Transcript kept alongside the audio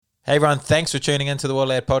Hey everyone, thanks for tuning into the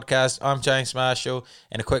Waterlad Podcast. I'm James Marshall,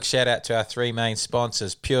 and a quick shout out to our three main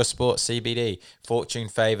sponsors, Pure Sport CBD, Fortune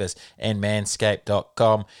Favours, and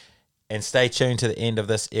Manscaped.com. And stay tuned to the end of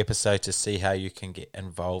this episode to see how you can get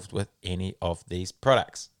involved with any of these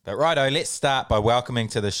products. But righto, let's start by welcoming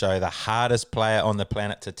to the show the hardest player on the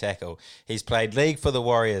planet to tackle. He's played league for the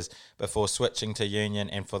Warriors before switching to Union,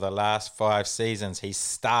 and for the last 5 seasons, he's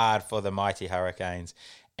starred for the mighty Hurricanes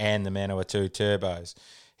and the Manawatu Turbos.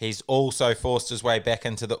 He's also forced his way back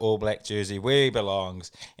into the All Black jersey where he belongs,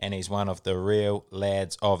 and he's one of the real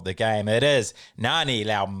lads of the game. It is Ngani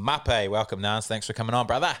Laumape. Welcome, Nans. Thanks for coming on,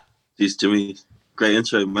 brother. Cheers, Jimmy. Great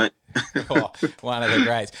intro, mate. One of the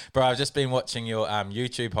greats. Bro, I've just been watching your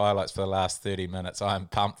YouTube highlights for the last 30 minutes. I'm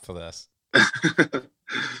pumped for this.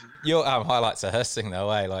 Your highlights are hissing though,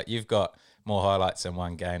 eh? Like, you've got more highlights in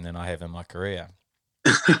one game than I have in my career.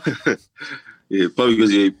 Yeah, probably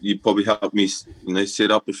because you probably helped me, set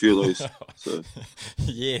up a few of those. So,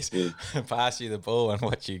 yes, yeah. Pass you the ball and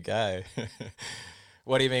watch you go.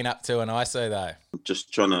 What have you been up to in ISO though?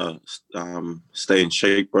 Just trying to stay in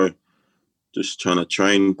shape, bro. Just trying to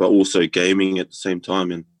train, but also gaming at the same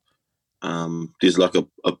time. And there's like a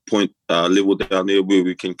point level down there where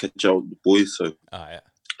we can catch up with the boys. So,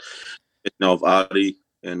 now of Artie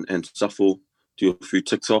and Suffle. Do a few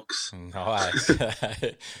TikToks. Nice.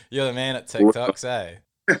 You're the man at TikToks, eh?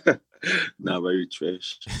 Nah, very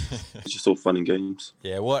trash. It's just all fun and games.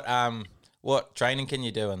 Yeah. What training can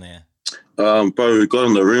you do in there? Bro, we got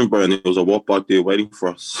in the room, bro, and there was a WOP out there waiting for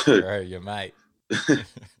us. Bro, your mate.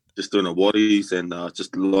 Just doing the waddies and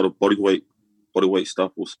just a lot of bodyweight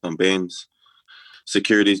stuff with some bands.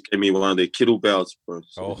 Securities gave me one of their kettlebells, bro.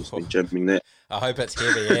 So we've just been jumping that. I hope it's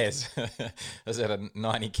heavy as. Is it a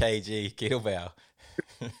 90 kg kettlebell?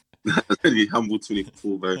 Humble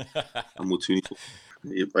 24, bro. Humble 24.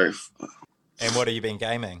 Yeah, bro. And what have you been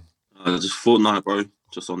gaming? Just Fortnite, bro.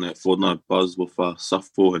 Just on that Fortnite buzz with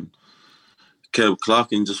Suffle and Caleb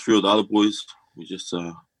Clark and just a few of the other boys. We just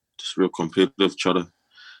real competitive, try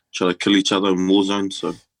to kill each other in Warzone.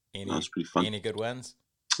 So it's pretty fun. Any good wins?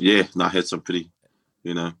 Yeah, I had some pretty.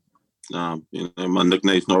 My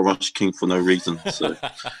nickname's not Rush King for no reason. So,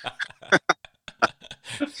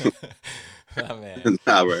 oh, man.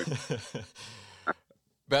 Nah, bro.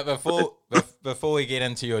 But before we get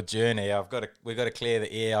into your journey, we've got to clear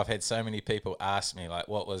the air. I've had so many people ask me like,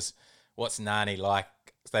 what's Ngani like?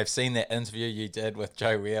 They've seen that interview you did with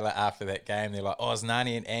Joe Wheeler after that game. They're like, oh, is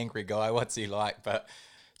Ngani an angry guy? What's he like? But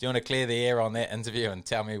do you want to clear the air on that interview and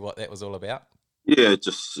tell me what that was all about? Yeah,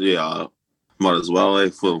 might as well,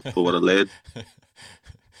 for what a lad.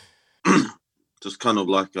 Just kind of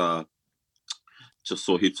like, just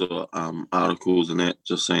saw heaps of articles and that,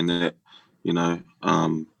 just saying that, that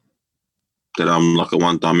I'm like a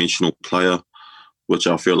one-dimensional player, which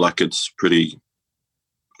I feel like it's pretty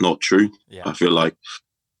not true. Yeah. I feel like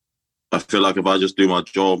if I just do my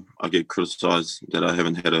job, I get criticised that I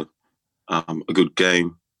haven't had a good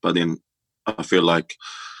game. But then I feel like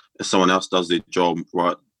if someone else does their job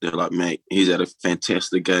right, they're like, mate, he's had a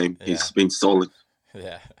fantastic game. Yeah. He's been solid.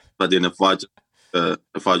 Yeah. But then if I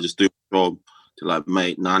just do my job, they're like,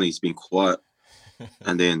 mate, Ngani's been quiet.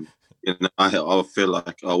 And then I feel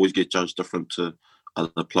like I always get judged different to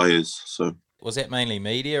other players. So was that mainly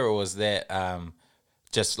media, or was that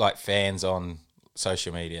just like fans on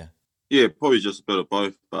social media? Yeah, probably just a bit of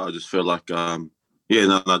both. But I just feel like, I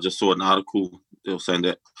just saw an article. They were saying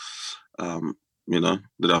that.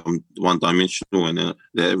 That I'm one-dimensional, and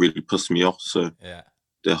that really pissed me off. So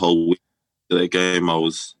the whole week of that game, I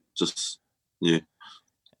was just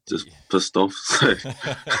pissed off. So.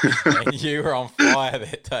 And you were on fire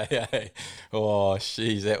that day, eh? Oh,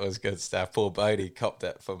 jeez, that was good stuff. Poor Bodie copped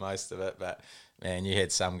it for most of it, but man, you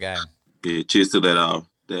had some game. Yeah, cheers to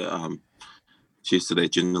that. Cheers to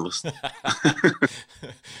that journalist.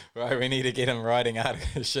 Right, we need to get him writing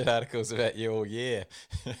shit articles about you all year.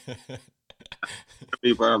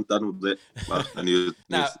 Bro, I'm done with that. I need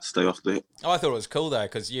to stay off that. I thought it was cool though,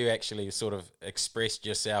 because you actually sort of expressed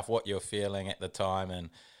yourself, what you're feeling at the time, and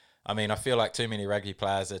I mean, I feel like too many rugby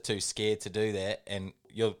players are too scared to do that, and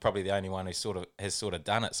you're probably the only one who has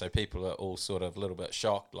done it. So people are all sort of a little bit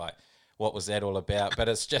shocked, like, what was that all about? But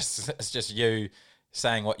it's just you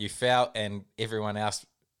saying what you felt, and everyone else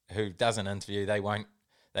who does an interview, they won't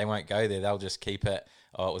go there. They'll just keep it.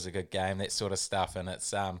 Oh, it was a good game, that sort of stuff, and it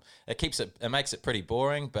makes it pretty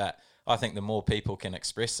boring. But I think the more people can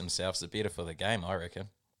express themselves, the better for the game, I reckon.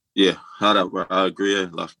 Yeah, I agree.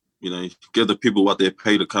 Like, give the people what they're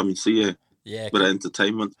paid to come and see it. Yeah, bit of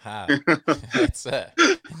entertainment. That's it.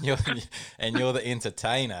 And you're the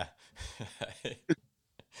entertainer.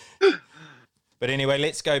 But anyway,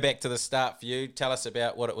 let's go back to the start for you. Tell us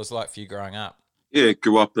about what it was like for you growing up. Yeah,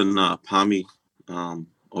 grew up in Palmy.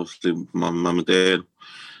 Obviously, my mum and dad,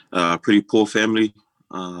 pretty poor family.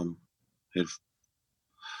 Had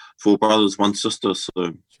 4 brothers, 1 sister.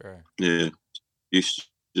 So Sure. yeah, used to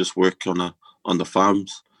just work on the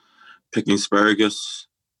farms, picking asparagus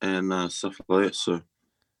and stuff like that. So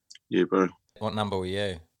yeah, bro. What number were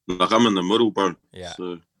you? Like I'm in the middle, bro. Yeah.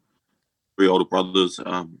 So 3 older brothers,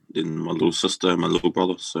 then my little sister and my little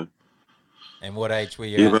brother. So. And what age were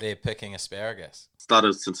you out there picking asparagus?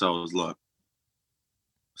 Started since I was like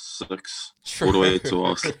 6, True. all the way to I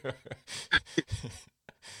was.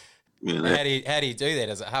 Yeah, how do you do that?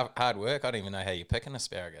 Is it hard work? I don't even know how you pick an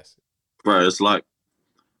asparagus. bro, it's like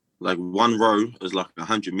 1 row is like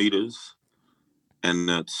 100 meters, and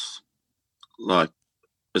it's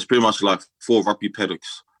pretty much like 4 rugby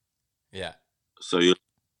paddocks. Yeah. So you're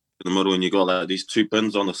in the middle, and you got like these 2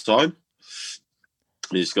 bins on the side.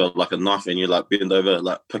 You just got like a knife, and you like bend over,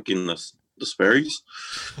 like picking the sparrows,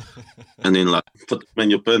 and then like put them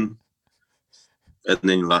in your bin, and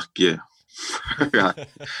then like yeah.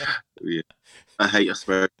 Yeah, I hate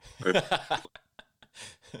asparagus.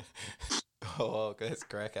 Oh, that's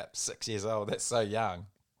crack up. 6 years old. That's so young.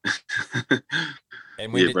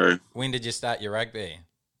 And when did you start your rugby?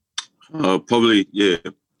 Probably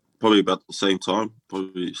about the same time.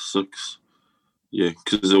 Probably 6. Yeah,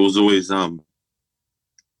 because it was always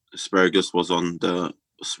asparagus was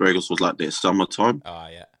like their summertime. Oh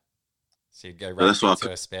yeah. So you'd go right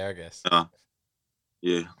into asparagus.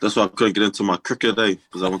 Yeah, that's why I couldn't get into my cricket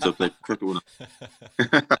because I wanted to play cricket with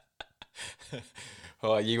them.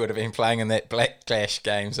 Oh, you would have been playing in that Black Clash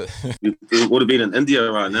games. It would have been in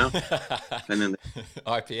India right now.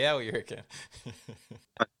 IPL, you reckon?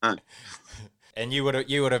 And you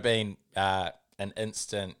would have been an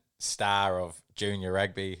instant star of junior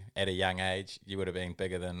rugby at a young age. You would have been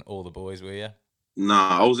bigger than all the boys, were you?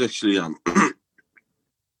 Nah, I was actually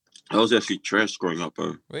trash growing up,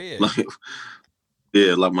 bro. Were you?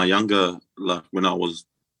 Yeah, like my younger, like when I was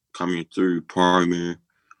coming through primary,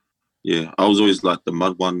 yeah, I was always like the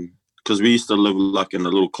mud one because we used to live like in a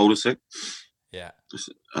little cul-de-sac. Yeah.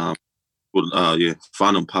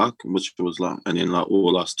 Farnham Park, which was like, and then like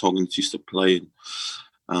all us Tongans used to play.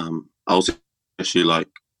 I was actually like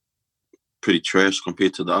pretty trash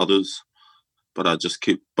compared to the others, but I just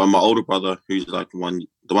keep. But my older brother, who's like the one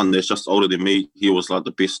that's just older than me, he was like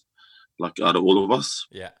the best, like out of all of us.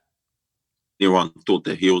 Yeah. Everyone thought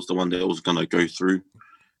that he was the one that was going to go through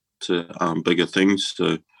to bigger things.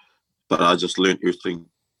 So, but I just learned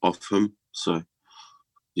everything off him. So,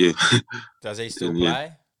 yeah. Does he still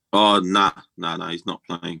play? Oh, nah, he's not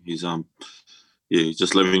playing. He's he's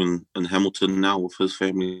just living in Hamilton now with his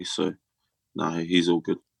family. So, he's all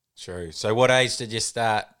good. True. So, what age did you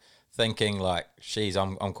start thinking like, "Geez,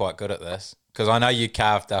 I'm quite good at this"? Because I know you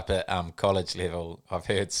carved up at college level. I've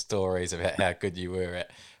heard stories about how good you were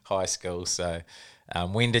at high school. So,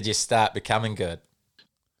 when did you start becoming good?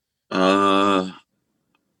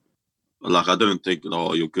 Like I didn't think,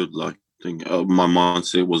 oh, you're good. Like, my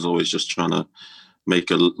mindset was always just trying to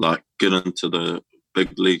get into the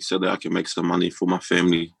big league so that I can make some money for my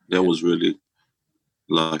family. That was really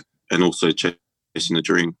and also chasing the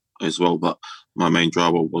dream as well. But my main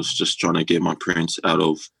driver was just trying to get my parents out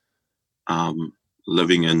of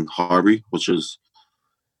living in Highbury, which is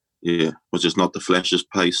not the flashiest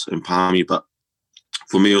place in Palmy. But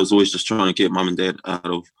for me, it was always just trying to get mum and dad out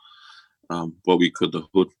of what we could, the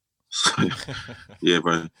hood. So, yeah,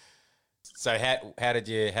 bro. So how did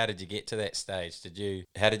you get to that stage?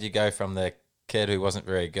 How did you go from the kid who wasn't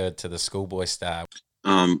very good to the schoolboy star?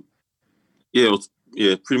 Pretty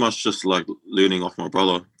much just like learning off my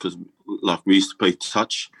brother because like we used to play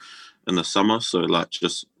touch in the summer, so like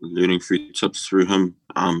just learning few tips through him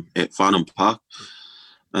at Farnham Park,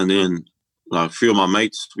 and then like a few of my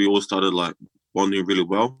mates, we all started like bonding really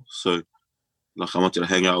well. So like I wanted to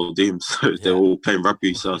hang out with them, so they were all playing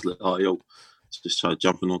rugby. So I was like, oh yo, just try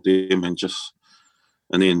jumping on them and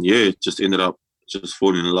then just ended up just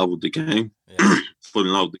falling in love with the game, falling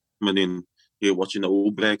in love with the game, and then watching the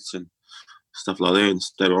All Blacks and stuff like that, and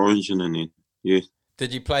State Orange, and then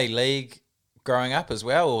Did you play league growing up as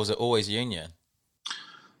well, or was it always union?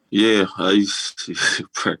 Yeah, I used to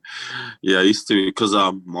because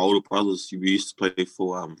my older brothers, we used to play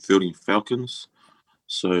for Fielding Falcons,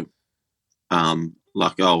 so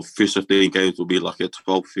like our first 15 games would be like at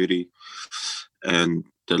 12:30, and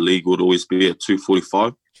the league would always be at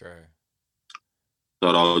 2:45. True. So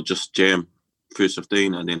I'll just jam first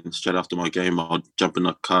 15, and then straight after my game, I'll jump in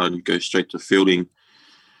the car and go straight to Fielding,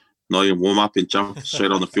 not even warm up, and jump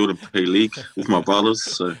straight on the field and play league with my brothers.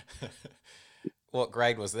 So What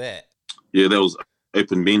grade was that? Yeah, that was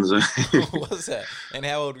open beans. What was that? And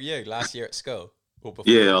how old were you last year at school? Or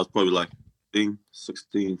before? Yeah, I was probably like 15,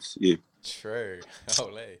 16. Yeah. True.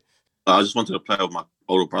 Holy. I just wanted to play with my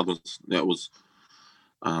older brothers. That was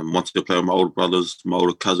wanted to play with my older brothers, my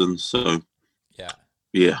older cousins. So Yeah.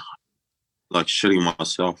 yeah, like shitting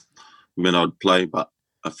myself when I'd play, but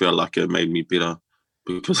I felt like it made me better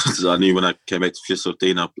because I knew when I came back to Fiesta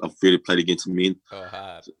 15, I've really played against men. Oh,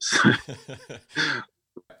 hard. So,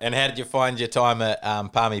 And how did you find your time at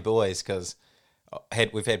Palmy Boys? Because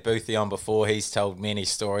we've had Boothie on before. He's told many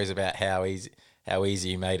stories about how easy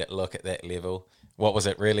you made it look at that level. What was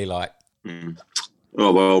it really like?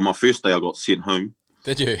 Oh, well, my first day I got sent home.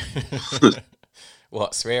 Did you?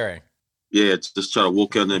 What, swearing? Yeah, just try to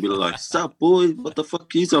walk out there and be like, "Sup, boy? What the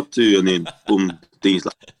fuck he's up to?" And then, boom, Dean's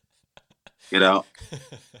like, "Get out."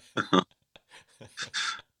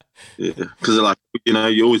 Yeah, because like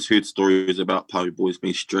you always heard stories about Palmy Boys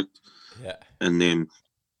being strict. Yeah. And then,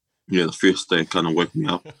 the first day kind of woke me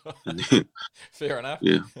up. And then, fair enough.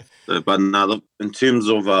 Yeah, but now in terms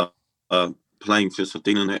of playing first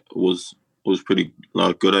 15, and that was pretty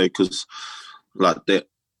like good, because like that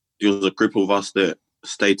there was a group of us that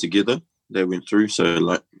stayed together that went through. So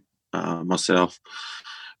like myself,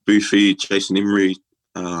 Boofy, Jason Emery,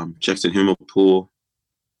 Jackson Himmelpour,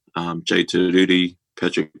 Jay Turudi,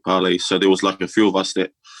 Patrick Parley. So there was like a few of us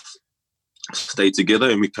that stayed together,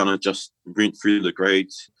 and we kind of just went through the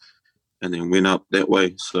grades and then went up that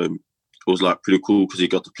way. So it was like pretty cool because you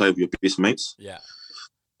got to play with your best mates. Yeah.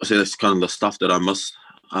 I say that's kind of the stuff that I miss.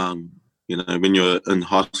 When you're in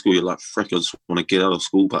high school, you're like, frick, I just want to get out of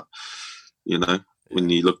school. But, when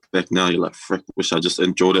you look back now, you're like, frick, wish I just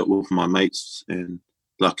enjoyed it with my mates. And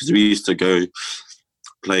like, because we used to go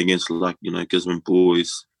play against like, Gisborne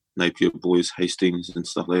boys, Napier boys, Hastings and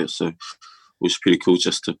stuff like that. So it was pretty cool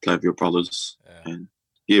just to play with your brothers. Yeah. And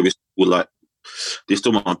yeah, we were like, they're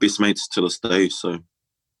still my best mates to this day. So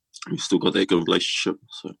we still got that good relationship.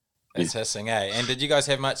 So that's hissing, eh? And did you guys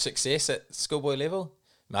have much success at schoolboy level?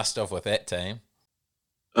 Must have with that team.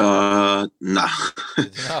 Nah.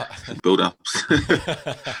 Did you not? Build-ups.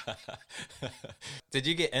 Did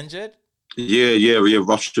you get injured? Yeah. We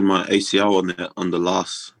ruptured my ACL on the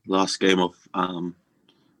last game of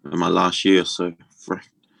my last year. So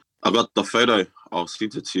I got the photo. I'll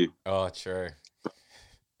send it to you. Oh, true.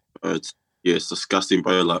 It's disgusting,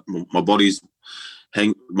 bro. Like my body's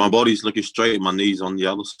looking straight, my knees on the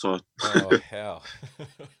other side. Oh, hell.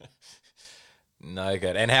 No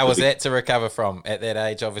good. And how was that to recover from at that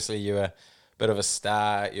age? Obviously, you were a bit of a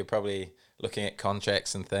star. You're probably looking at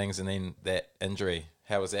contracts and things, and then that injury.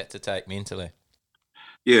 How was that to take mentally?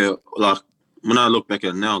 Yeah, like when I look back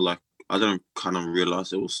at it now, like I don't kind of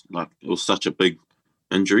realize it was such a big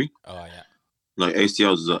injury. Oh yeah. Like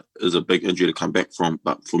ACL is a big injury to come back from,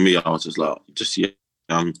 but for me, I was just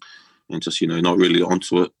young and just not really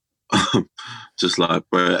onto it. Just like,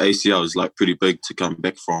 bro, ACL is like pretty big to come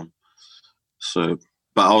back from. So,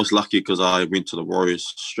 but I was lucky because I went to the Warriors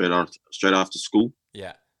straight after school.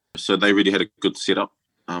 Yeah. So they really had a good setup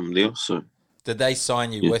there. So did they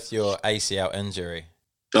sign you with your ACL injury?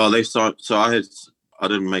 Oh, they signed. So I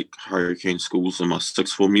didn't make Hurricane schools in my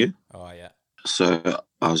sixth form year. Oh yeah. So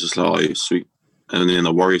I was just like, oh yeah, sweet. And then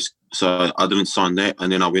the Warriors. So I didn't sign that,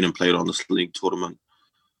 and then I went and played on this league tournament.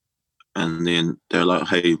 And then they're like,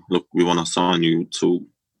 hey, look, we want to sign you till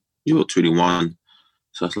you're 21.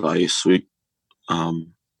 So I was like, yeah, sweet.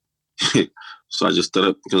 So I just did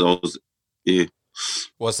it because I was, yeah.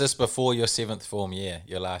 Was this before your seventh form year,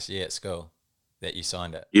 your last year at school, that you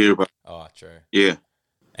signed it? Yeah, bro. Oh, true. Yeah.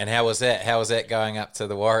 And how was that? How was that going up to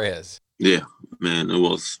the Warriors? Yeah, man, it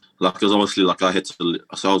was like, because obviously, like I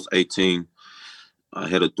was 18, I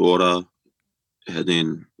had a daughter, and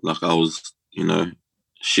then like I was,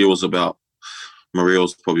 she was about, Maria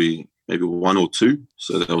was probably maybe 1 or 2,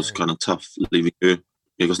 so that was kind of tough leaving her.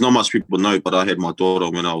 Yeah, because not much people know, but I had my daughter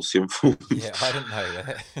when I was 7th form. Yeah, I didn't know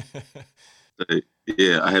that.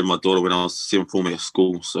 Yeah, I had my daughter when I was 7th form at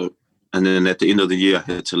school. So, and then at the end of the year,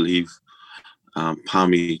 I had to leave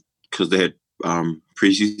Palmy because they had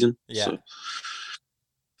preseason. Yeah. So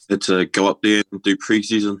I had to go up there and do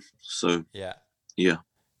preseason. So yeah.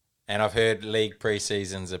 And I've heard league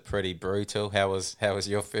preseasons are pretty brutal. How was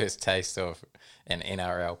your first taste of an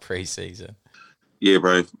NRL preseason? Yeah,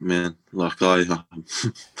 bro, man. Like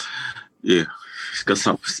yeah, got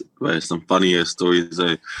some funny ass stories.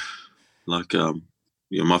 Like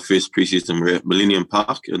my first preseason we're at Millennium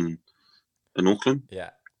Park in Auckland.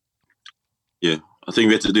 Yeah. Yeah, I think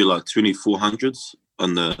we had to do like 2400s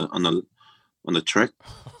on the track.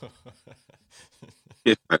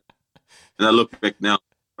 Yeah, and I look back now,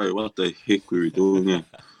 bro, what the heck were we doing here?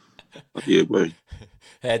 But yeah, bro.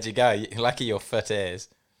 How'd you go? Lucky you're fit as.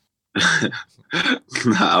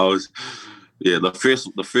 Nah, I was, yeah, the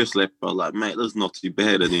first lap, I was like, mate, this is not too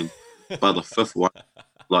bad. And then by the fifth one,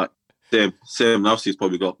 like, Sam Nelson's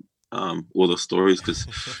probably got all the stories because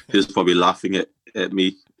he was probably laughing at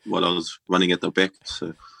me while I was running at the back.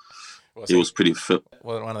 So he was pretty fit.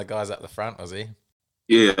 Well, one of the guys up the front, was he?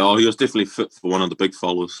 Yeah, he was definitely fit for one of the big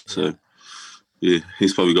followers. So yeah,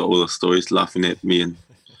 he's probably got all the stories laughing at me and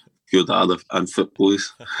a few of the other unfit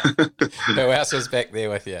boys. Who else was back there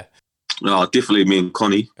with you? Oh, definitely me and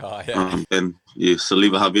Connie. Oh, yeah. And yeah,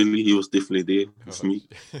 Saliva Havili, he was definitely there with me.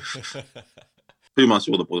 Pretty much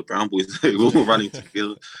all the Brown boys, they were all running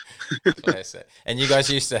together. Classic. And you guys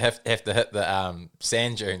used to have to hit the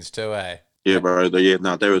sand dunes too, eh? Yeah, bro. They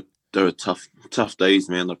were tough days,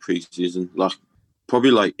 man. The preseason, like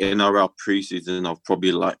probably like NRL preseason, I've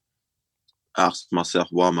probably like asked myself,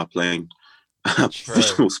 why am I playing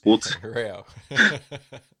professional sports? Real.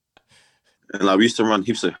 And like we used to run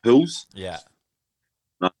heaps of hills. Yeah.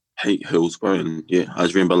 I hate hills, bro. And yeah, I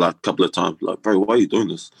just remember like a couple of times, like, bro, why are you doing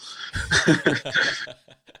this?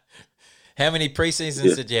 How many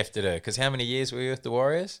preseasons did you have to do? Because how many years were you with the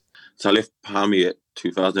Warriors? So I left Palmy at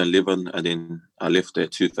 2011, and then I left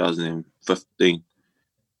at 2015.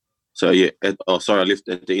 So yeah, I left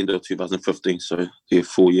at the end of 2015. So yeah,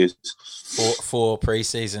 4 years. Four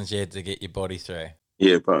preseasons you had to get your body through.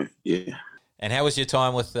 Yeah, bro. Yeah. And how was your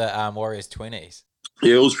time with the Warriors 20s?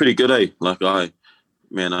 Yeah, it was pretty good, eh? Like I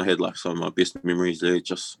had like some of my best memories there.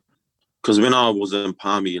 Just because when I was in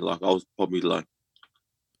Palmy, like I was probably like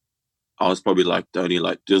there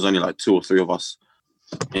was only like 2 or 3 of us,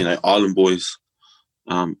 Island boys,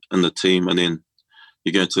 in the team, and then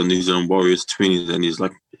you go to the New Zealand Warriors 20s, and there's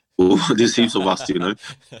like, there's heaps of us,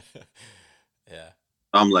 Yeah.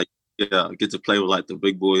 I'm like, yeah, I get to play with like the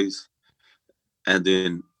big boys, and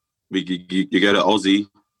then you go to Aussie,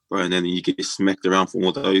 bro, and then you get smacked around from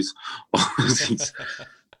all those Aussies.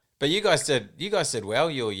 But you guys did well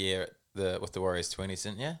your year with the Warriors 20s,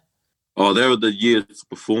 didn't you? Oh, they were the years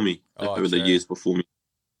before me. The years before me.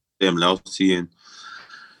 Sam Lousy and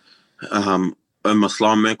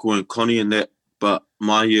Maslam Mankel and Connie and that. But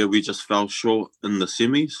my year, we just fell short in the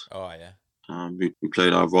semis. Oh, yeah. We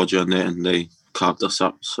played Roger and that, and they carved us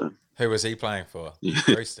up. So who was he playing for? Yeah.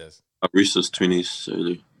 Roosters. Roosters 20s.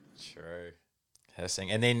 So True.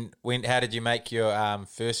 And then how did you make your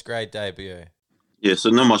first grade debut? Yeah, so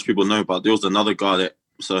not much people know, but there was another guy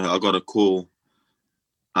so I got a call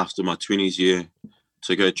after my 20s year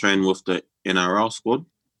to go train with the NRL squad.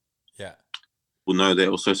 Yeah. Well, no,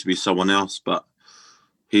 that was supposed to be someone else, but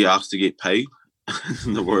he asked to get paid.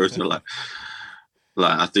 And the Warriors were like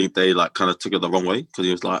I think they like kind of took it the wrong way, because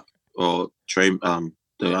he was like, train.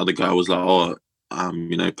 The other guy was like,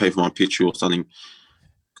 pay for my petrol or something,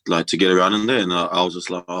 like to get around in there. And I was just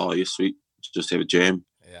like, oh, yeah, sweet, just have a jam.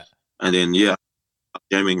 Yeah. And then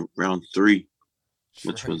jamming round 3,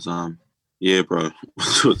 which was yeah, bro,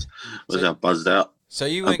 was I buzzed out. So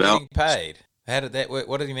you weren't getting paid? How did that work?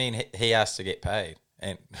 What did you mean he asked to get paid?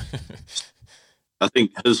 And I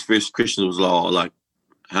think his first question was like,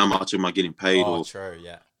 how much am I getting paid? Oh, true,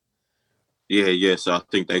 yeah. Yeah. So I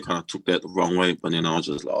think they kind of took that the wrong way. But then I was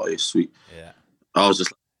just like, oh, yeah, sweet. Yeah. I was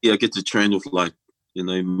just like, yeah, I get to train with like,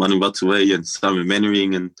 Manu Batue and Simon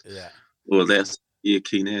Mannering and all that. Yeah,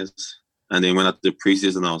 keen as. And then when I did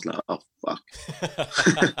preseason, I was like, oh, fuck.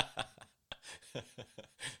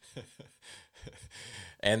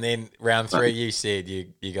 And then round 3, you said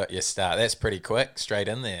you got your start. That's pretty quick, straight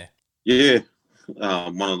in there. Yeah.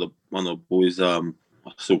 One of the boys, I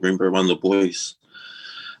still remember one of the boys,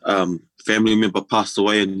 family member passed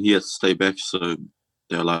away and he had to stay back. So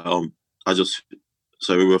they're like,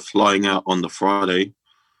 so we were flying out on the Friday,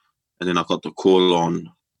 and then I got the call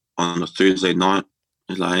on a Thursday night.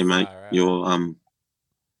 It's like, hey mate, you're in.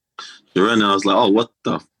 And I was like, oh, what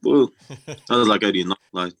the fuck? I was like 89,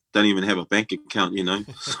 like don't even have a bank account,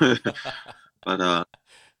 But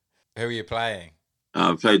who were you playing?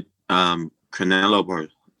 I played Cronulla, bro.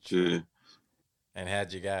 Yeah. And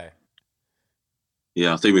how'd you go?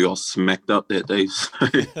 Yeah, I think we got smacked up that day.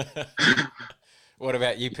 What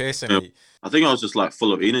about you personally? I think I was just like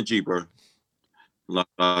full of energy, bro.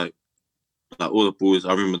 Like all the boys.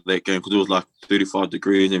 I remember that game because it was like 35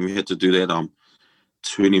 degrees, and we had to do that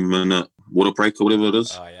 20-minute water break or whatever it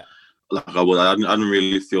is. Oh yeah. Like I didn't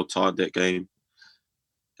really feel tired that game.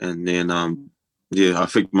 And then I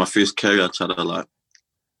think my first carry, I looked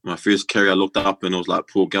up and it was like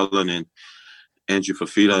Paul Gallen and Andrew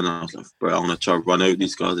Fafita, and I was like, bro, I want to try to run over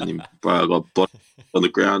these guys, and then, bro, I got body on the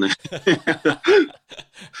ground.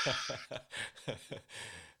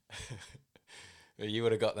 Well, you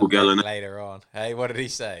would have got them We'll go back in. later on. Hey, what did he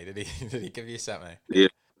say? Did he give you something? Yeah,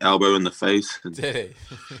 elbow in the face. And Did he?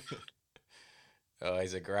 Oh,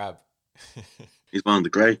 he's a grub. he's one of the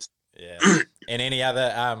greats. Yeah. And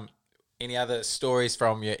any other stories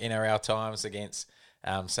from your NRL times against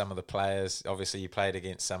some of the players? Obviously, you played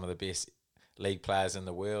against some of the best league players in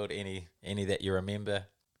the world. Any that you remember?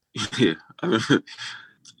 Yeah,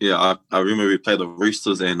 I remember we played the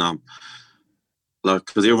Roosters and like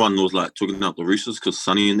because everyone was like talking about the Roosters because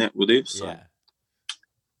Sonny and that were there. So Yeah.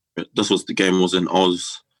 the game was in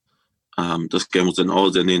Oz. This game was in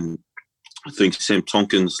Oz, and then I think Sam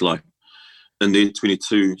Tompkins like in their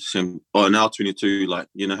 22, now 22, like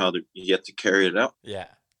you know how you had to carry it out. Yeah.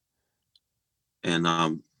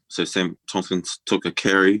 And so Sam Tompkins took a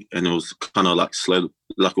carry, and it was kind of like slow,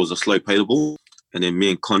 like it was a slow pace ball. And then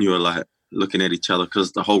me and Connie were like looking at each other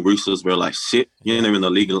because the whole Roosters were like set, you know, in the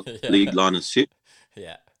league line is set.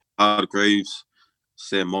 Yeah. Hargraves,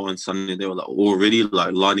 Sam Moore and Sonny, they were like already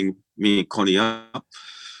like lining me and Connie up.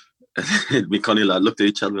 And me and Connie like looked at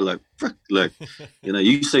each other like, like, you know,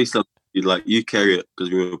 you say something, you carry it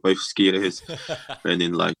because we were both scared of his. And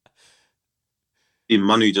then like, in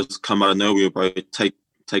Manu just come out of nowhere, bro, take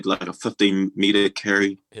like a 15-meter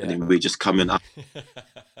carry, and then we just come in up.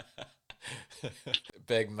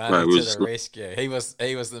 Big Manu to the rescue. He was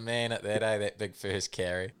the man at that, that big first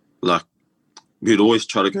carry. Like, we'd always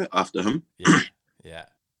try to go after him. Yeah.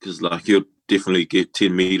 Because like he'll definitely get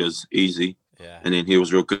 10 meters easy. Yeah. And then he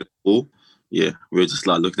was real good at the ball. Yeah, we were just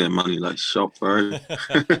like looking at Manu like, shot, bro.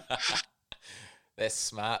 That's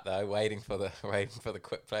smart though. Waiting for the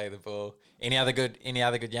quick play of the ball. Any other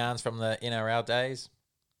good yarns from the NRL days?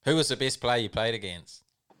 Who was the best player you played against?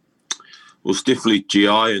 It was definitely GI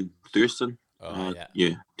and Thurston. Oh,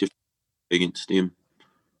 yeah, definitely against them.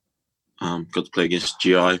 Got to play against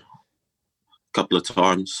GI a couple of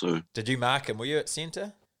times. So did you mark him? Were you at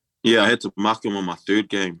centre? Yeah, I had to mark him on my third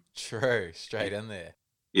game. True, straight in there.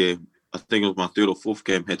 Yeah, I think it was my third or fourth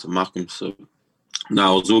game. Had to mark him. So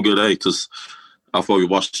no, it was all good, because I've probably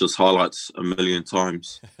watched his highlights a million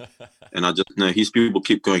times, and I just know his people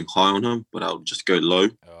keep going high on him, but I'll just go low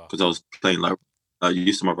because I was playing like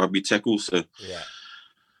used to my rugby tackle, so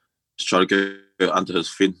just try to go under his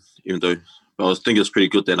fin, even though. But I was thinking it's pretty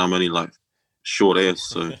good that I'm only like short ass,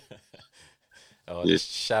 so.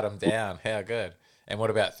 Just shut him down. How good. And what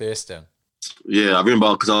about Thurston? Yeah, I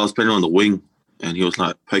remember because I was playing on the wing, and he was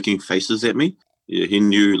like poking faces at me. Yeah, he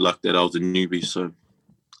knew like that I was a newbie, so I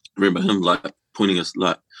remember him like pointing his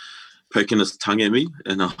poking his tongue at me,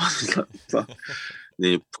 and I was like, fuck.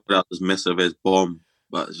 Then he put out this massive ass bomb,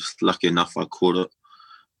 but just lucky enough I caught it.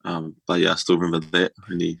 But yeah, I still remember that,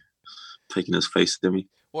 and he poking his face at me.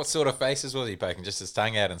 What sort of faces was he poking? Just his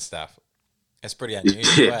tongue out and stuff? That's pretty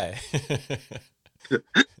unusual, eh?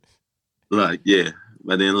 Like, yeah.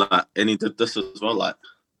 But then and he did this as well,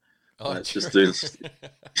 just doing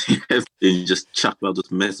he just chucked out this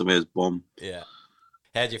massive ass bomb. Yeah.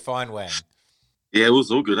 How'd you find Wang? Yeah, it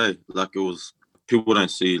was all good, eh? Like, it was, people don't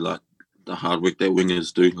see like the hard work that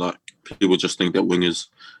wingers do. Like, people just think that wingers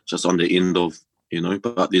just on the end of,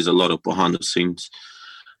 but there's a lot of behind the scenes,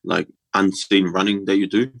 like unseen running that you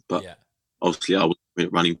do. But obviously I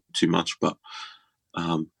wasn't running too much, but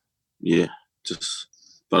but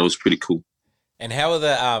it was pretty cool. And how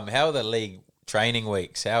are the league training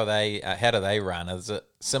weeks? How do they run? Is it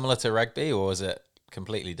similar to rugby or is it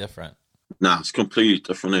completely different? Nah, it's completely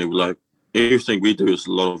different. Eh? Like, everything we do is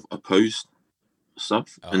a lot of opposed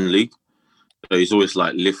stuff in league. So it's always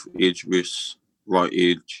like left edge versus right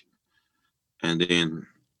edge, and then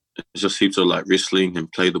it's just heaps of like wrestling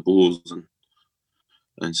and play the balls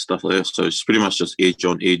and stuff like that. So it's pretty much just edge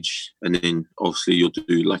on edge, and then obviously you'll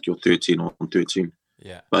do like your 13 on 13.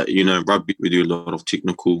 Yeah. But rugby we do a lot of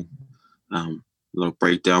technical, a lot of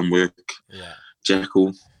breakdown work. Yeah.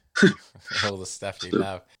 Jackal. All the stuff you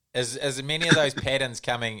love. Is many of those patterns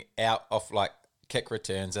coming out of like kick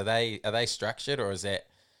returns? Are they structured, or is that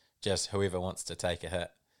just whoever wants to take a hit?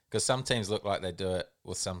 Because some teams look like they do it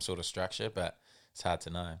with some sort of structure, but it's hard to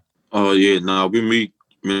know. Oh yeah, no.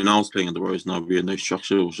 When I was playing in the Rose, we had no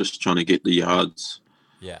structure. It was just trying to get the yards.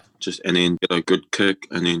 Yeah. And then get a good kick,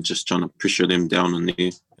 and then just trying to pressure them down in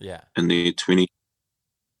there. Yeah. In their 20.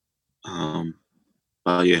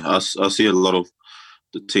 But yeah, I see a lot of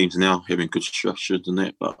the teams now having good structures and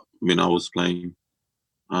that. But when I was playing,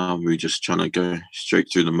 we were just trying to go straight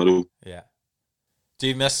through the middle. Yeah. Do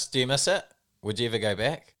you miss it? Would you ever go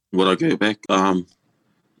back? Would I go back?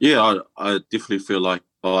 Yeah, I definitely feel like.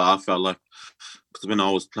 I felt like because when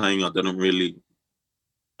I was playing, I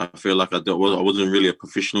feel like I wasn't really a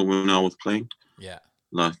professional when I was playing. Yeah.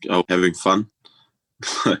 Like, I was having fun.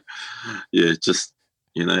 yeah, just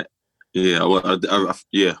you know, yeah,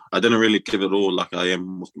 I didn't really give it all like I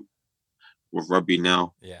am with rugby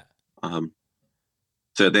now. Yeah.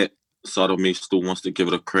 So that side of me still wants to give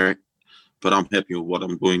it a crack, but I'm happy with what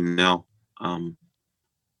I'm doing now.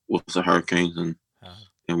 With the Hurricanes and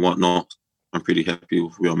whatnot. I'm pretty happy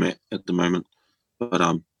with where I'm at the moment. But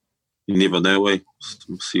you never know,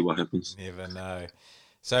 We'll see what happens. Never know.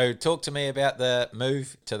 So talk to me about the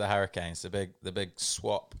move to the Hurricanes, the big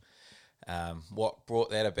swap. What brought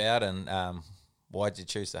that about, and why did you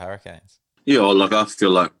choose the Hurricanes? Yeah, like I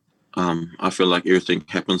feel like everything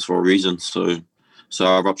happens for a reason. So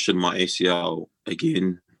I ruptured my ACL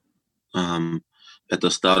again at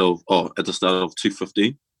the start of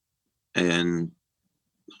 2015, and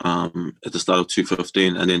at the start of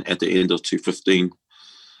 2015, and then at the end of 2015.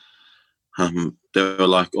 They were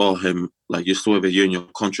like, "Oh, like you still have a year in your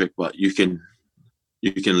contract, but you can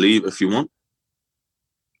leave if you want."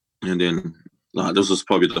 And then, like, this was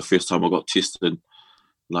probably the first time I got tested,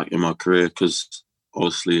 like in my career, because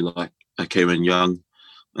obviously, like, I came in young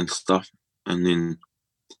and stuff. And then,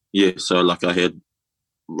 yeah, so like I had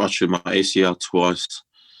ruptured my ACL twice.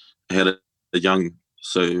 I had a young,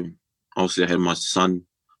 so obviously I had my son,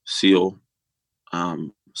 Seal.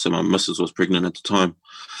 So my missus was pregnant at the time,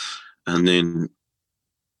 and then,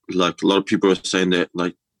 like, a lot of people are saying that,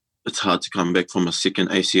 like, it's hard to come back from a second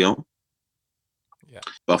ACL. Yeah.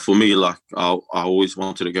 But for me, like, I always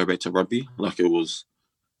wanted to go back to rugby. Like, it was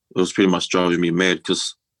pretty much driving me mad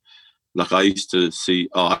because, like, I used to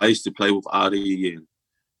play with Artie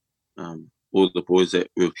and all the boys that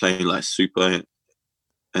were playing like Super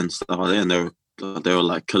and stuff like that, and they were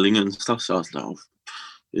like killing and stuff. So I was like, oh,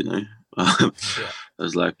 I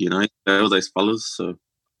was like, all those fellas. So,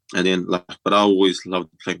 and then, like, but I always loved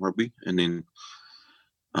playing rugby. And then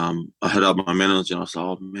I hit up my manager and I was like,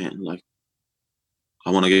 oh man, like,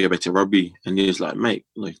 I want to get back to rugby. And he's like, mate,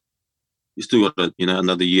 like, you still got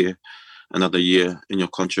another year in your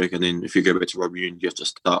contract, and then if you go back to rugby, you have to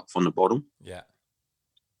start from the bottom. Yeah.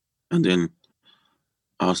 And then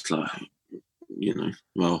I was like,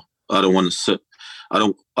 well, I don't want to sit. I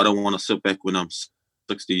don't want to sit back when I'm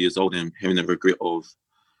 60 years old and having the regret of,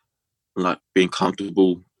 like, being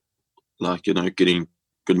comfortable, like, getting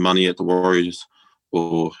good money at the Warriors,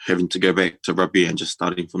 or having to go back to rugby and just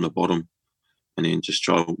starting from the bottom and then just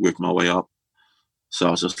try to work my way up. So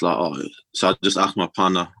I was just like, so I just asked my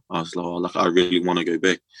partner, I was like, I really want to go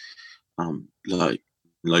back. Like,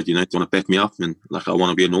 do you want to back me up? And, like, I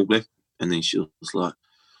want to be an All Black. And then she was like,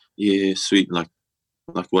 yeah, sweet. Like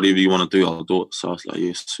whatever you want to do, I'll do it. So I was like,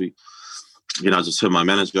 yeah, sweet. I just hit my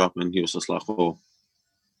manager up and he was just like, oh,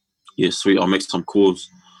 yeah, sweet. I'll make some calls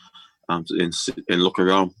and look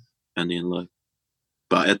around. And then, like,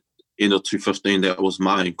 but at end of 2015, that was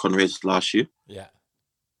mine, Conrad's last year. Yeah.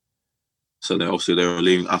 So they were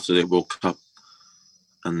leaving after that World Cup.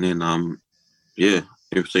 And then,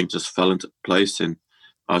 everything just fell into place. And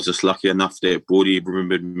I was just lucky enough that Bordy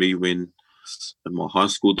remembered me in my high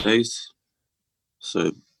school days.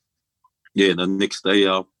 So, yeah, the next day,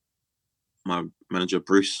 my manager,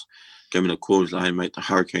 Bruce, gave me a call. He was like, hey, mate, the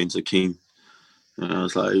Hurricanes are keen. And I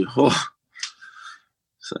was like, oh.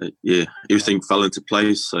 So, yeah, everything fell into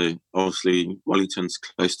place. So, obviously, Wellington's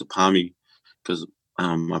close to Palmy because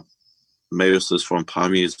my Mavis is from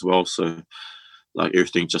Palmy as well. So, like,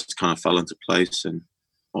 everything just kind of fell into place. And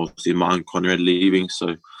obviously, mine and Conrad leaving.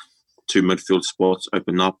 So, 2 midfield spots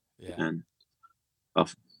opened up. Yeah. And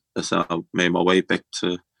that's how I made my way back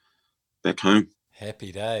home.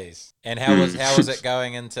 Happy days. And how was it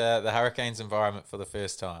going into the Hurricanes environment for the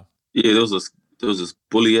first time? Yeah, there was this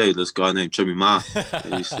bully, this guy named Jimmy Ma.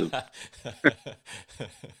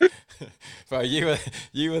 Bro, you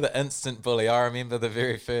were the instant bully. I remember the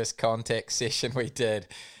very first contact session we did,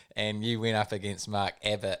 and you went up against Mark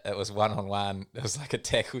Abbott. It was 1-on-1. It was like a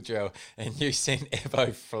tackle drill, and you sent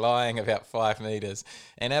Abbo flying about 5 meters.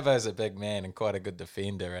 And Abbo's a big man and quite a good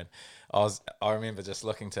defender. And I remember just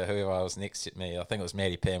looking to whoever I was next to me. I think it was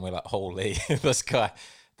Matty Pan. We're like, holy, this guy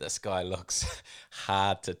looks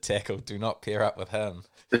hard to tackle. Do not pair up with him.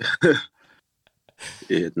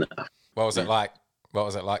 Yeah, nah. What was it like? What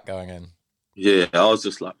was it like going in? Yeah, I was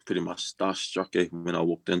just like pretty much starstruck when I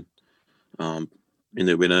walked in. And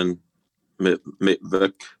they went in, met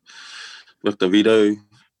Vic DeVito,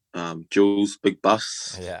 Jules, Big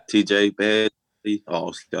Bus, TJ, Bad.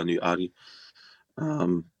 Obviously, I knew Artie.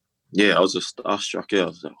 Yeah, I was just starstruck. I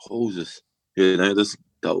was like, who's this? The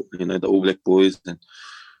All Black boys, and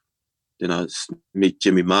meet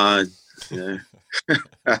Jimmy Ma.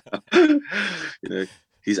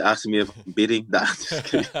 He's asking me if I'm betting. Nah, just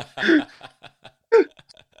kidding.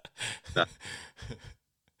 Nah.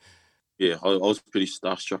 yeah, I was pretty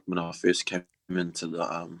starstruck when I first came into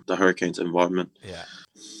the Hurricanes environment. Yeah.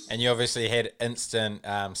 And you obviously had instant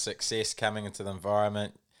success coming into the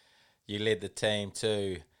environment. You led the team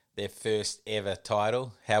to their first ever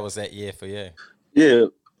title. How was that year for you? Yeah,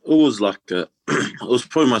 it was like it was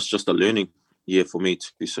pretty much just a learning year for me.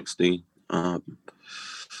 2016. Yeah,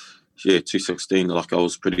 2016. Like I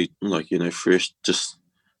was pretty fresh. Just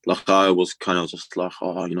like I was kind of just like,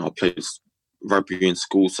 oh, I played rugby in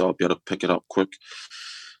school, so I'll be able to pick it up quick.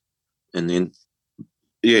 And then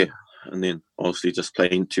yeah, and then obviously just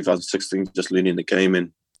playing 2016, just learning the game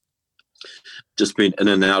and just being in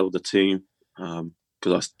and out of the team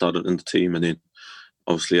because I started in the team and then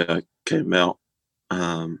obviously I came out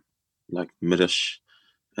like midish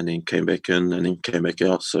and then came back in and then came back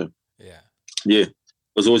out. So yeah, it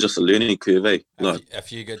was all just a learning curve. A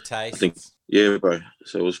few good tastes. I think yeah, bro.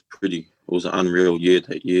 So it was an unreal year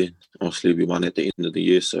that year. Obviously we won at the end of the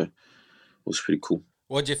year, so it was pretty cool.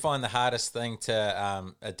 What did you find the hardest thing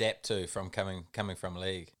to adapt to from coming from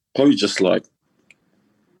league? Probably just like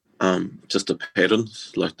just the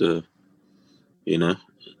patterns, like the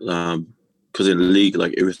because in the league,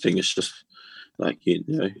 like everything is just like they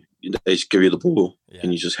just give you the ball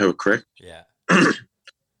and you just have a crack. Yeah.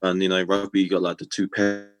 And rugby, you got like the 2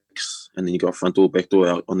 packs, and then you got front door, back door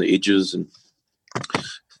out on the edges and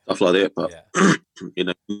stuff like that. But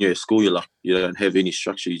in your school, you don't have any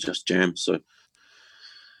structure; you just jam. So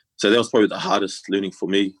that was probably the hardest learning for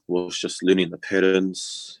me, was just learning the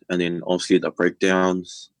patterns and then obviously the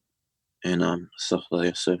breakdowns and stuff like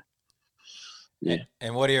that. So yeah.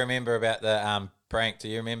 And what do you remember about the prank? Did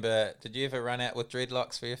you ever run out with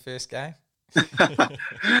dreadlocks for your first game?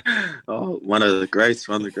 Oh, one of the greats.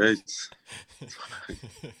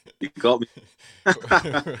 You got me.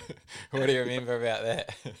 What do you remember about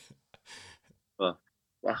that?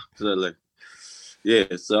 Yeah,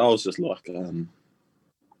 so I was just like,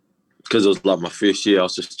 because it was like my first year, I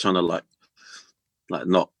was just trying to like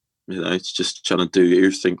not, it's just trying to do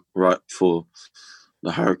everything right for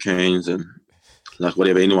the Hurricanes and like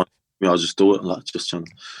whatever anyone, I'll just do it, like just trying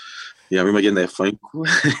to. Yeah, I remember getting that phone call.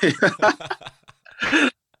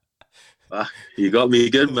 You got me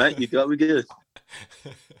good, mate. You got me good.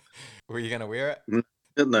 Were you going to wear it?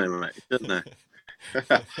 Good no, mate. Good no.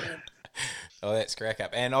 Oh, that's crack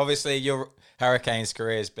up. And obviously your Hurricanes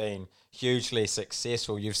career has been hugely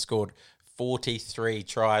successful. You've scored 43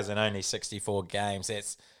 tries in only 64 games.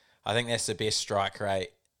 I think that's the best strike rate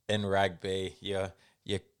in rugby. You're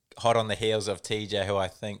hot on the heels of TJ, who I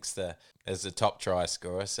think's is the top try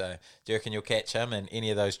scorer. So do you reckon you'll catch him and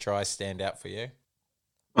any of those tries stand out for you?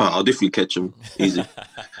 Oh, I'll definitely catch him. Easy.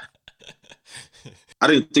 I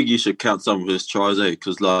didn't think you should count some of his tries,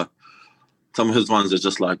 because like some of his ones are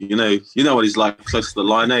just like, you know what he's like close to the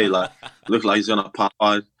line, like look like he's gonna pop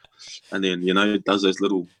wide, and then does those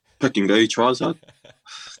little pick and go tries. I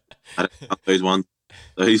don't count those ones.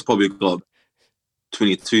 So he's probably got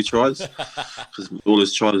 22 tries because all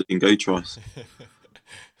his tries are go tries.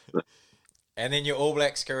 And then your All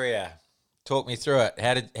Blacks career, talk me through it.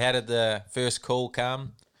 How did the first call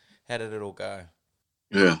come? How did it all go?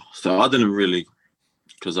 Yeah, so I didn't really,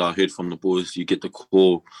 because I heard from the boys you get the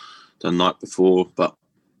call the night before, but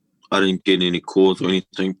I didn't get any calls or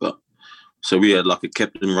anything. But so we had like a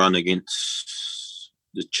captain run against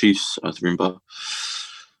the Chiefs, I remember.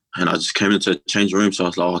 And I just came into a change room, so I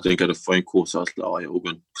was like, I didn't get a phone call, so I was like, oh, yeah, all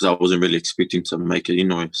good, because I wasn't really expecting to make it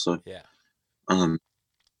anyway. So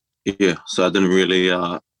so I didn't really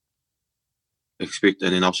expect,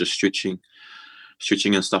 and then I was just stretching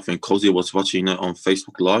and stuff. And Cozy was watching it on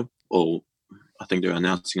Facebook Live, or I think they're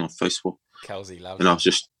announcing on Facebook. Cozy loves and I was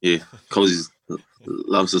just Cozy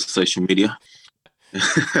loves the social media.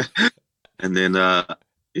 And then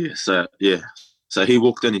so he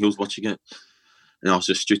walked in and he was watching it. And I was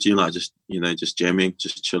just stretching, like just jamming,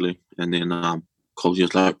 just chilling. And then Cozy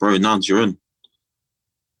was like, "Bro, Nans, you're in."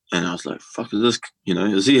 And I was like, "Fuck, is this?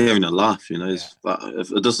 Is he having a laugh? If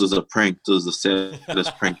this is a prank, this is the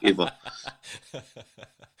saddest prank ever."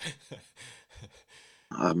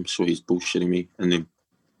 I'm sure he's bullshitting me. And then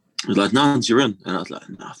he was like, "Nans, you're in." And I was like,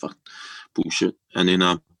 "Nah, fuck, bullshit." And then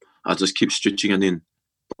I just keep stretching. And then,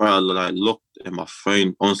 bro, I looked at my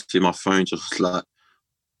phone. Honestly, my phone just like.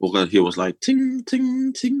 All I hear was like ting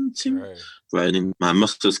ting ting ting. Right, and then my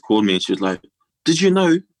missus called me and she was like, "Did you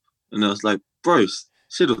know?" And I was like, "Bro,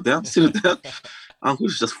 settle down."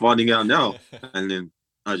 Uncle's just finding out now. And then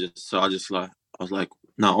I was like,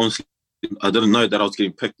 "No, honestly, I didn't know that I was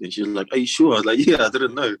getting picked." And she was like, "Are you sure?" I was like, "Yeah, I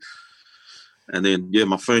didn't know." And then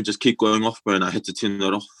my phone just kept going off, bro, and I had to turn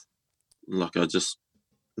it off. Like I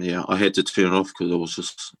had to turn it off because it was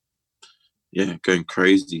just going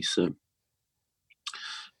crazy. So.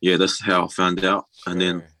 yeah, that's how I found out. True. And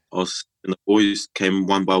then and the boys came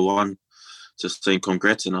one by one, just saying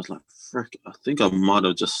congrats, and I was like, frick, I think I might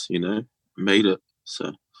have just, made it.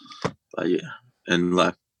 So, but yeah, and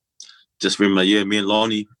like, just remember, yeah, me and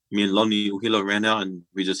Lonnie Uhila ran out, and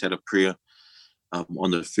we just had a prayer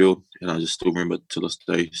on the field, and I just still remember it to this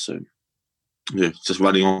day. So, yeah, just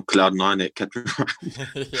running on cloud nine at Catherine.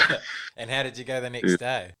 Yeah. And how did you go the next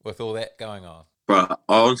day with all that going on? But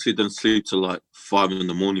I honestly didn't sleep till like 5 in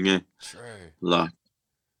the morning. True. Like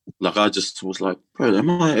I just was like, bro, am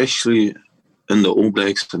I actually in the All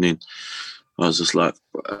Blacks? And then I was just like,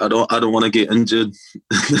 I don't want to get injured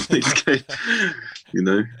the next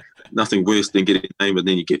game. Nothing worse than getting named and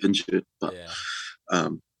then you get injured. But yeah,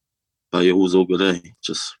 it was all good.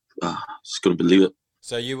 Just couldn't believe it.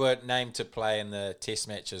 So you were named to play in the Test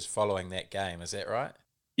matches following that game, is that right?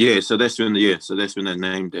 Yeah, so that's when they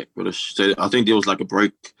named that British. So I think there was like a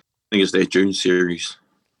break. I think it's their June series.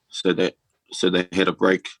 So they had a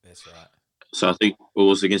break. That's right. So I think it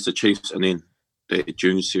was against the Chiefs and then their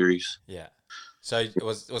June series. Yeah. So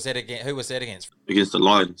was that against? Who was that against? Against the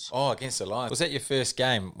Lions. Oh, against the Lions. Was that your first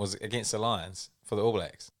game? Was it against the Lions for the All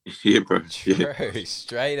Blacks? Yeah, bro. True. Yeah.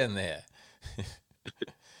 Straight in there.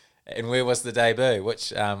 And where was the debut?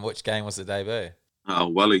 Which game was the debut?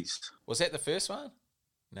 Wally's. Was that the first one?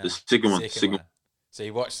 No, the second one. So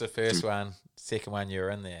you watched the first one, second one you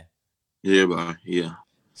were in there. Yeah, bro. Yeah.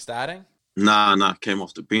 Starting? Nah. Came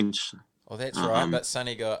off the bench. Oh, that's right. But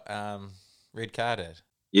Sonny got red carded.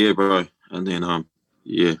 Yeah, bro. And then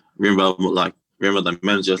remember the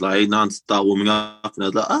manager's like, hey, start warming up, and I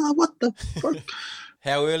was like, what the fuck?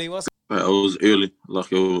 How early was it? But it was early.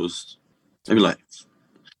 Like it was maybe like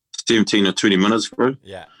 17 or 20 minutes, bro.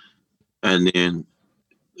 Yeah. And then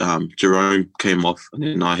Jerome came off, and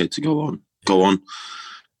then I had to go on,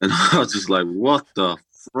 and I was just like, what the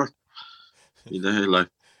fuck? Like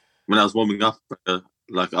when I was warming up,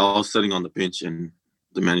 like I was sitting on the bench, and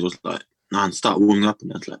the manager was like, start warming up,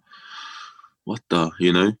 and I was like, what the,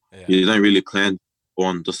 You don't really plan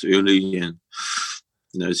on this early, and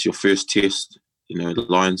it's your first test, the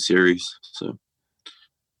Lions series, so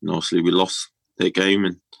obviously we lost that game,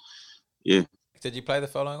 and yeah. Did you play the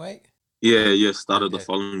following week? Yeah, started the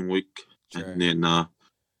following week. True. And then,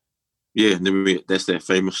 and then that's that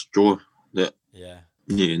famous draw.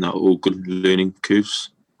 All good learning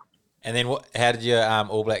curves. And then how did your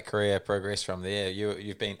All Black career progress from there?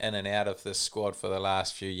 You've been in and out of the squad for the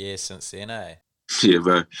last few years since then, eh? Yeah,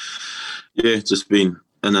 bro. Yeah, just been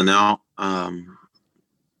in and out.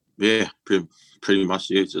 Pretty much,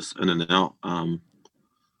 just in and out.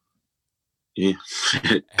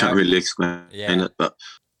 Can't really explain it, but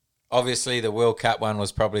obviously the World Cup one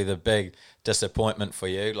was probably the big disappointment for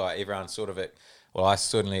you. Like everyone I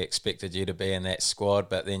certainly expected you to be in that squad,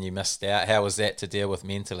 but then you missed out. How was that to deal with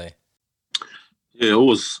mentally? Yeah, it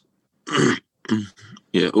was.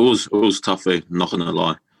 It was tough. Not gonna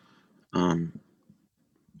lie.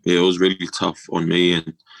 It was really tough on me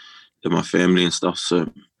and my family and stuff.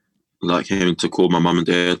 So, like having to call my mum and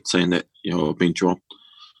dad saying that I've been dropped,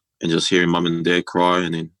 and just hearing mum and dad cry,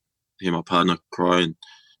 and then hear my partner cry, and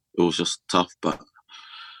it was just tough. But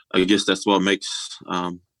I guess that's what makes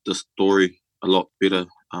the story a lot better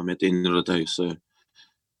at the end of the day. So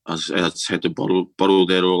I just had to bottle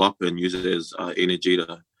that all up and use it as energy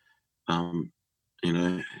to,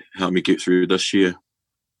 help me get through this year.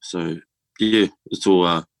 So yeah, it's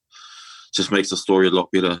all just makes the story a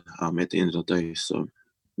lot better at the end of the day. So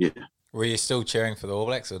yeah. Were you still cheering for the All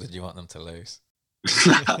Blacks, or did you want them to lose?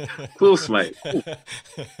 Of course, mate.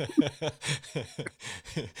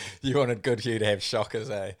 You wanted Good Hugh to have shockers,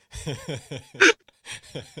 eh?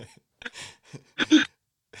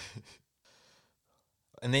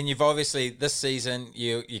 And then you've obviously, this season,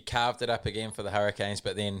 you carved it up again for the Hurricanes,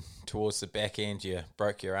 but then towards the back end, you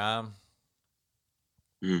broke your arm.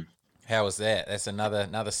 How was that? That's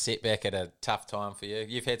another setback at a tough time for you.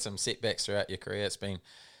 You've had some setbacks throughout your career.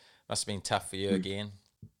 Must have been tough for you again.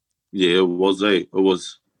 Yeah, it was. It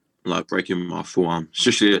was like breaking my forearm,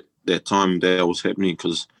 especially at that time that was happening,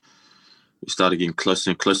 because we started getting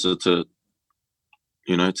closer and closer to,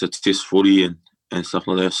 to test 40 and stuff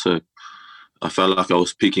like that. So I felt like I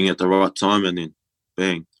was peaking at the right time, and then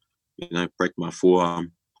bang, break my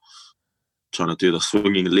forearm, trying to do the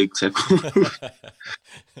swinging leg tackle.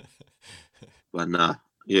 But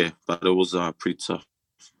but it was pretty tough,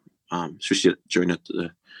 especially during it,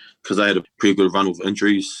 because I had a pretty good run with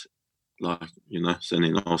injuries, so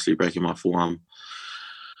then obviously breaking my forearm.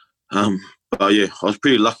 But yeah, I was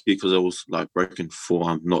pretty lucky because I was like broken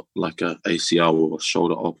forearm, not like a ACL or a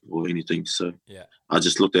shoulder op or anything. So yeah, I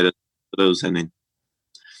just looked at it, and then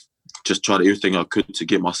just tried everything I could to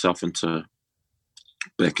get myself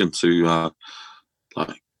back into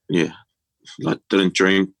like yeah, like didn't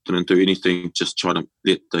drink, didn't do anything, just trying to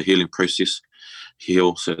let the healing process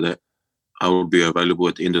heal so that I will be available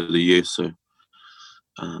at the end of the year. So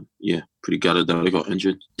pretty gutted that I got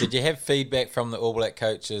injured. Did you have feedback from the All Black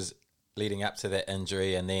coaches leading up to that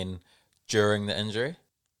injury and then during the injury?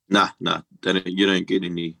 Nah, you don't get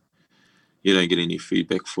any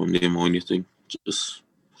feedback from them or anything. Just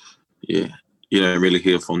you don't really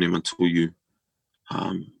hear from them until you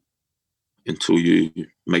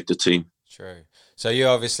make the team. True. So you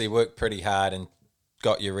obviously worked pretty hard and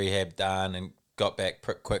got your rehab done and got back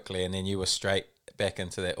quickly, and then you were straight back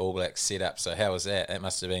into that All Black setup. So how was that? That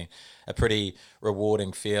must have been a pretty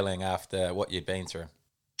rewarding feeling after what you'd been through.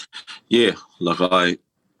 Yeah, like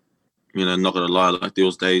not gonna lie, like there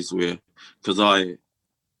was days where, because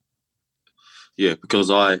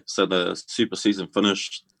the super season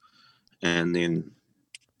finished, and then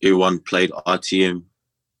everyone played ITM,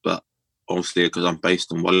 but obviously because I'm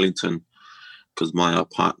based in Wellington, because my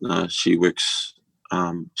partner she works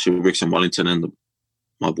in Wellington, and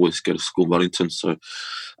my boys go to school in Wellington, so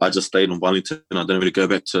I just stayed in Wellington and I didn't really go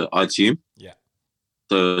back to ITM. Yeah.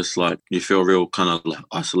 So it's like you feel real kind of like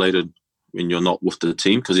isolated when you're not with the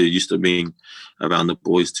team, because you're used to being around the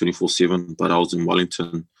boys 24/7. But I was in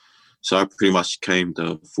Wellington, so I pretty much became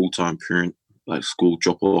the full-time parent, like school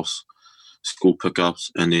drop-offs, school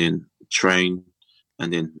pickups, and then train,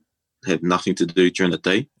 and then have nothing to do during the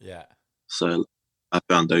day. Yeah. So I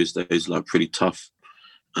found those days like pretty tough,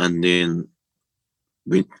 and then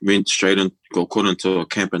went straight in, got caught into a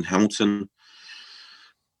camp in Hamilton.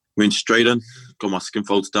 Went straight in, got my skin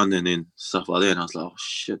folds done, and then stuff like that. And I was like, oh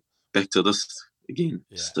shit, back to this again.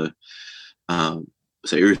 Yeah.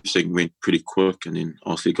 So everything went pretty quick, and then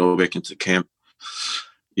obviously go back into camp.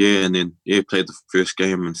 Yeah, and then played the first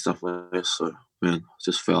game and stuff like that. So man, I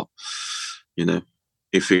just felt,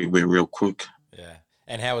 everything went real quick. Yeah.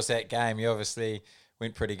 And how was that game? You obviously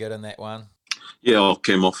went pretty good in that one. Yeah, I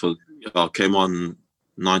came on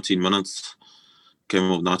 19 minutes.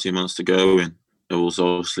 Came off 19 minutes to go, and it was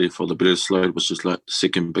obviously for the Bledisloe, which is like the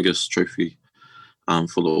second biggest trophy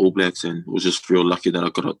for the All Blacks, and it was just real lucky that I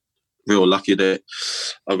got to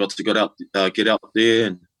get out there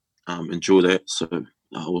and enjoy that. So it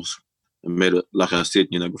made it, like I said,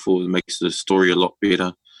 before, it makes the story a lot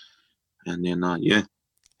better. And then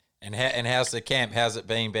And how's the camp? How's it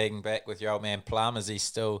been being back with your old man Plum? Is he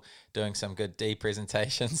still doing some good D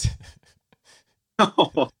presentations?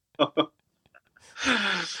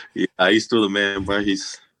 Yeah, he's still the man, bro.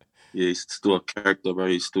 He's still a character, bro.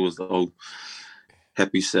 He's still his old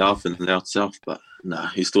happy self and loud self, but nah,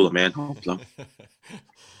 he's still the man. Oh,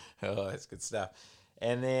 that's good stuff.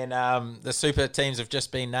 And then the super teams have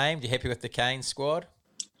just been named. You happy with the Canes squad?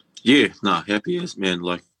 Yeah, happy as, man.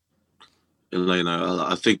 Like,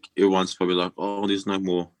 I think everyone's probably like, oh, there's no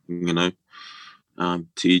more,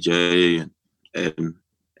 TJ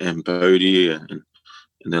and Bodie, and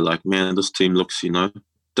they're like, man, this team looks,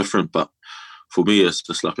 different. But for me, it's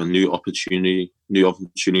just like a new opportunity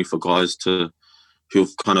for guys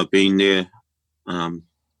who've kind of been there the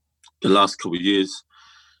last couple of years.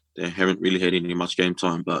 They haven't really had any much game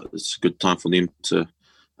time, but it's a good time for them to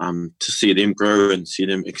see them grow and see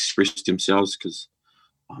them express themselves, because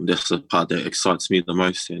that's the part that excites me the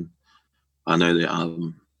most. And I know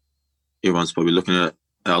that everyone's probably looking at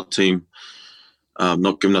our team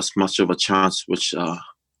not giving us much of a chance, which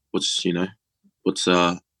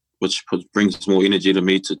brings more energy to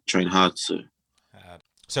me to train hard.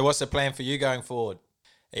 So what's the plan for you going forward?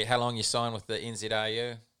 How long you signed with the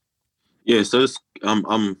NZRU? Yeah, so I'm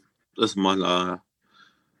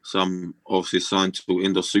obviously signed to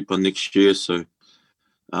end of Super next year. So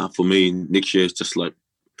for me, next year is just like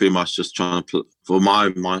pretty much just trying to play, for my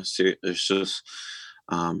mindset. It's just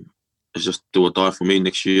do or die for me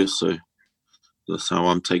next year. So that's how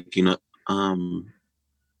I'm taking it.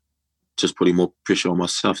 Just putting more pressure on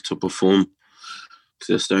myself to perform, because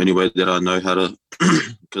that's the only way that I know how to.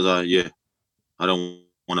 Because I don't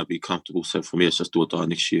want to be comfortable. So for me, it's just do or die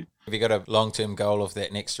next year. Have you got a long-term goal of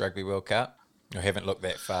that next Rugby World Cup? Or haven't looked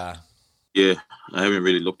that far? Yeah, I haven't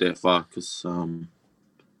really looked that far, because,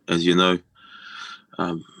 as you know,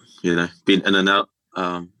 been in and out.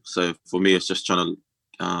 So for me, it's just trying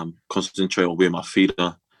to concentrate on where my feet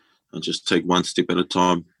are and just take one step at a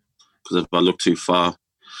time. Because if I look too far,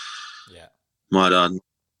 might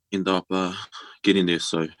end up getting there.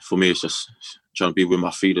 So for me, it's just trying to be where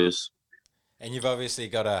my feet is. And you've obviously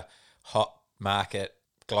got a hot market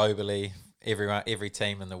globally. Every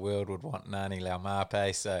team in the world would want Ngani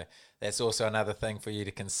Laumape, so that's also another thing for you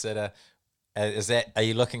to consider. Are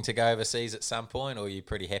you looking to go overseas at some point, or are you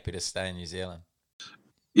pretty happy to stay in New Zealand?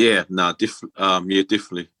 Yeah, no, yeah,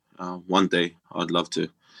 definitely. One day I'd love to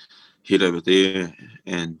head over there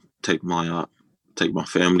and take my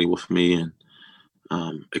family with me and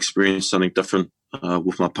experience something different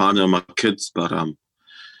with my partner and my kids. But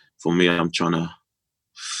for me, I'm just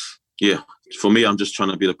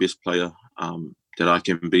trying to be the best player that I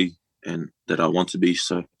can be and that I want to be.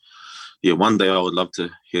 So yeah, one day I would love to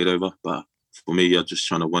head over, but for me, I'm just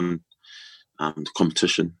trying to win the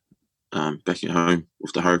competition back at home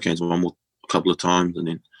with the Hurricanes a couple of times and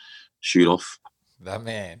then shoot off. The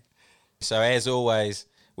man. So as always,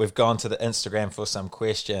 we've gone to the Instagram for some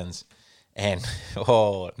questions. And,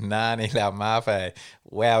 Nani Laumafe,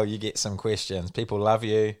 wow, you get some questions. People love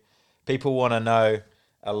you. People want to know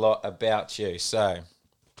a lot about you. So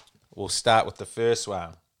we'll start with the first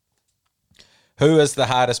one. Who is the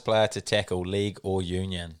hardest player to tackle, league or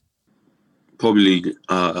union? Probably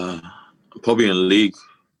in league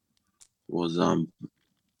was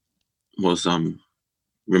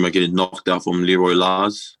remember getting knocked out from Leroy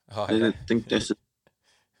Lars. I think that's it.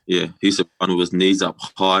 Yeah, he's the one with his knees up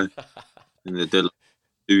high and they did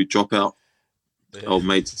do drop out. Yeah. Old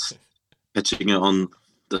mates catching it on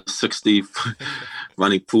the 60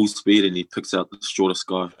 running full speed and he picks out the shortest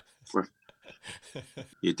guy.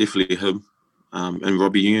 Yeah, definitely him. And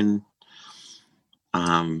Robbie Ewan.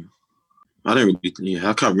 I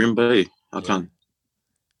can't remember. I can't.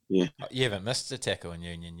 Yeah. You haven't missed a tackle in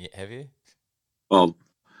union yet, have you? Oh,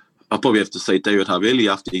 I'll probably have to say David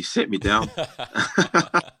Havili after he set me down.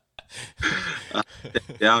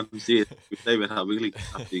 David Havili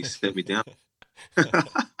after he set me down.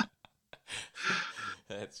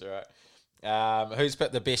 That's right. Who's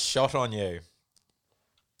put the best shot on you?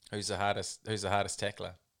 Who's the hardest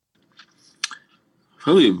tackler?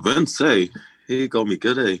 Probably Vince, eh? He got me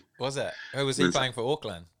good, eh? Was it? Who was he playing for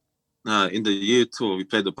Auckland? In the year tour, we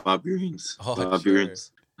played the Barbarians.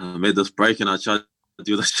 Barbarians. Made this break and I tried to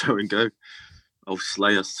do the show and go. Oh,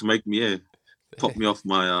 Slayer smoked me, yeah. Popped me off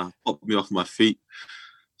my feet.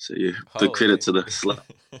 So yeah, good credit to the slap.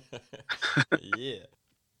 Yeah.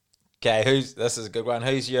 Okay, this is a good one.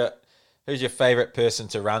 Who's your favourite person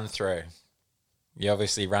to run through? You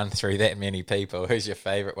obviously run through that many people. Who's your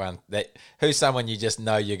favourite one? Who's someone you just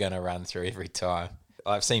know you're going to run through every time?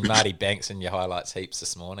 I've seen Marty Banks in your highlights heaps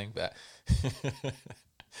this morning, but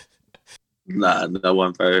nah, no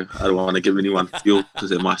one, bro. I don't want to give anyone fuel because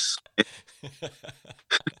they might.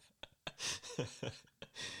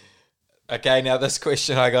 Okay, now this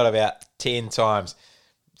question I got about 10 times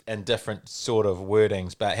in different sort of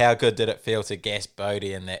wordings, but how good did it feel to gas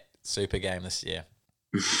Bodie in that Super game this year?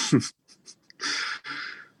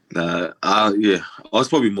 Yeah, I was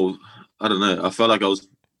probably more. I don't know. I felt like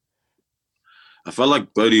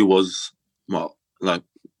Bodie was when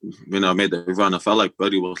I made the run. I felt like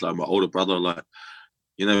Bodie was like my older brother. Like,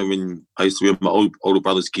 you know, when I used to wear my older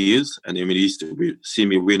brother's gears, and then when he used to see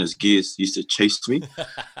me wearing his gears, he used to chase me,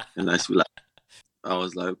 and I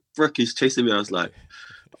was like, "Frick, he's chasing me." I was like,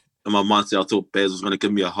 in my mindset, I thought Baz was going to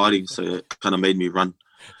give me a hiding, so it kind of made me run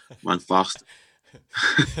fast.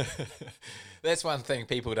 That's one thing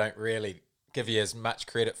people don't really give you as much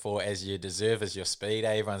credit for as you deserve as your speed.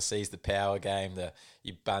 Everyone sees the power game,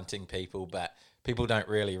 you bunting people, but people don't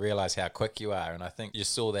really realise how quick you are. And I think you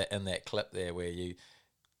saw that in that clip there where you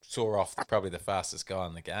saw off probably the fastest guy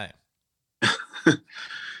in the game.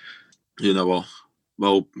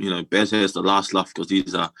 Baz has the last laugh because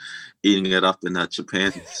he's eating it up in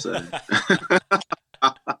Japan. So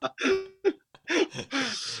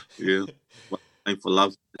yeah. For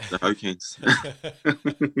love, the Hurricanes.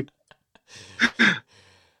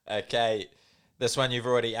 Okay, this one you've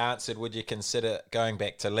already answered. Would you consider going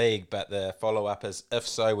back to league? But the follow-up is, if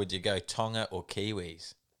so, would you go Tonga or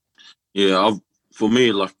Kiwis? Yeah, for me,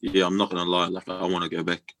 I'm not gonna lie. I want to go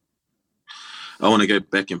back. I want to go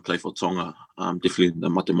back and play for Tonga. Definitely the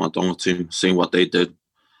Mate Matonga team, seeing what they did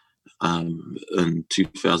in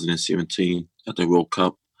 2017 at the World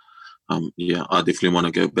Cup. I definitely want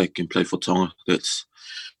to go back and play for Tonga. That's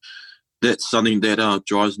something that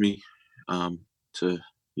drives me to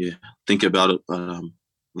think about it. But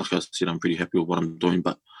like I said, I'm pretty happy with what I'm doing.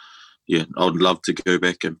 But yeah, I would love to go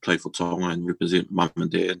back and play for Tonga and represent mum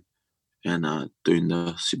and dad and doing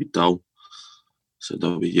the Sibitao. So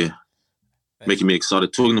that'll be making me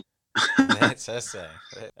excited talking. That's awesome.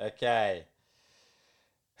 Okay,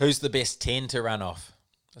 who's the best 10 to run off?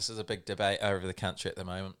 This is a big debate over the country at the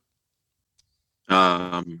moment.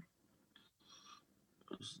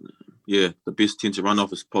 The best 10 to run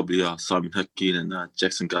off is probably Simon Hickey and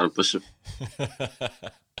Jackson Garter-Bishop.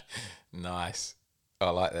 Nice. I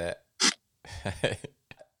like that.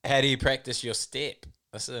 How do you practice your step?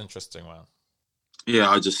 This is an interesting one.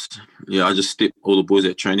 I just step all the boys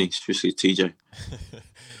at training, especially TJ.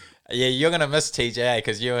 Yeah, you're going to miss TJ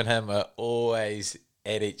because you and him are always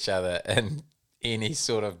at each other in any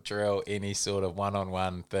sort of drill, any sort of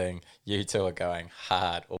one-on-one thing. You two are going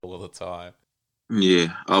hard all the time.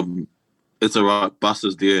 Yeah, it's all right. Bus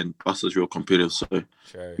is there, and Bus is real competitive, so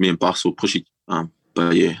True. me and Bus will push it.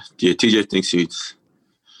 But yeah, TJ thinks he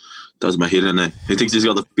does my head in there. He thinks he's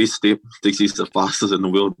got the best step, thinks he's the fastest in the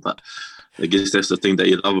world, but I guess that's the thing that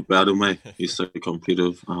you love about him, mate. He's so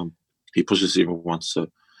competitive. He pushes everyone, so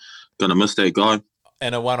gonna miss that guy.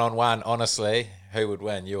 In a one-on-one, honestly, who would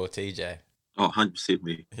win, you or TJ? Oh, 100%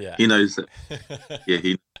 me. Yeah. He knows that.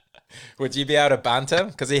 Yeah, Would you be able to bunt him?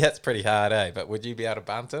 Because he hits pretty hard, eh? But would you be able to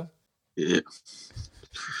bunt him? Yeah.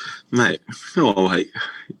 Mate, oh, mate.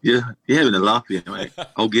 Yeah, you're having a laugh here, mate.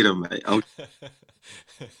 I'll get him, mate.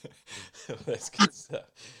 That's good stuff.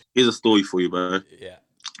 Here's a story for you, bro. Yeah.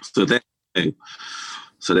 So that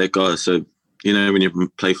guy, when you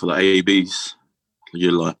play for the AABs,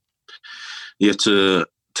 you have to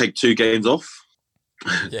take 2 games off.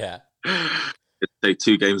 Yeah. Take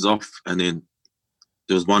 2 games off, and then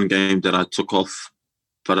there was 1 game that I took off,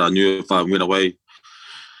 but I knew if I went away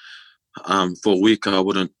for a week, I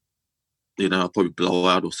wouldn't, I'd probably blow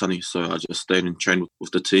out or something. So I just stayed and trained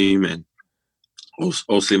with the team, and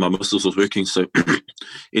obviously my muscles was working. So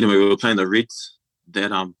anyway, we were playing the Reds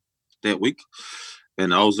that week,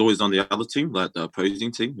 and I was always on the other team, like the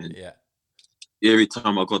opposing team. And every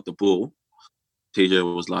time I got the ball, TJ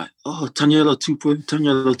was like, "Oh, Taniela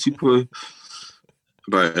Tupou."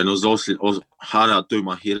 Bro, and it was hard out doing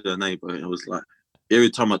my head and but it was like every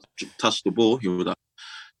time I touched the ball, he was like,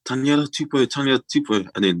 Taniela Tupou.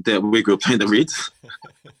 And then that week we were playing the Reds.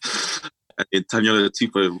 And then Taniela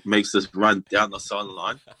Tupou makes this run down the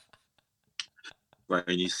sideline. Right,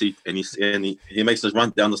 and you see, and he makes this run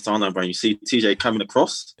down the sideline, bro, and you see TJ coming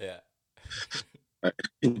across. Yeah. Right,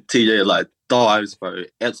 and TJ dives, bro,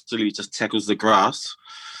 absolutely just tackles the grass.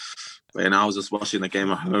 And I was just watching the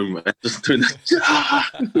game at home and just doing that.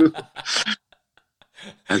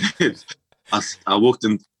 And then I walked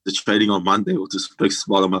in the training on Monday with this big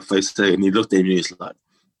smile on my face there, and he looked at me and he's like,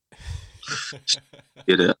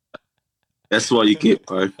 "Get it. That's what you get,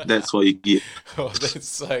 bro. That's what you get." Oh, that's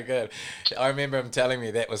so good. I remember him telling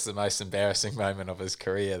me that was the most embarrassing moment of his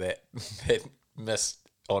career, that missed,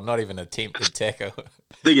 or not even attempted tackle.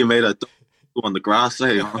 I think he made a on the grass,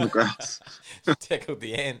 on the grass. Tackled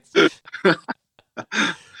the ants.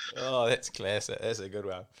 Oh, that's classic. That's a good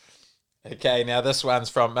one. Okay, now this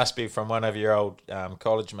one's must be from one of your old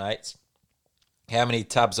college mates. How many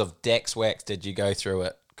tubs of Dax wax did you go through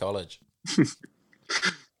at college?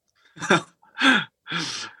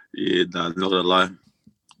 Yeah, no, not gonna lie.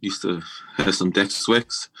 Used to have some Dax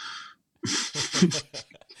wax.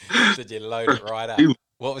 Did you load it right up?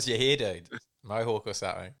 What was your hair, dude? Mohawk or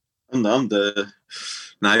something?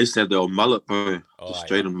 I used to have the old mullet, bro. The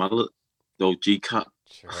straight on mullet. The old G-cut.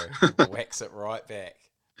 True. Wax it right back.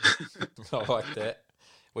 I like that.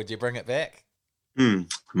 Would you bring it back?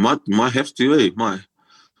 Might have to, eh?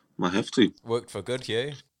 Might have to. Worked for good,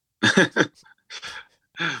 Hugh.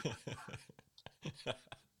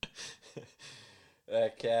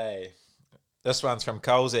 Okay. This one's from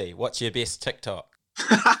Colsey. What's your best TikTok?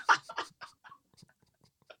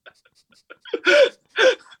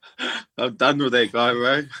 I'm done with that guy,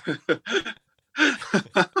 bro.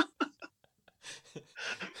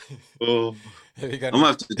 Oh, I might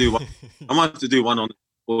have to do one. I might have to do one on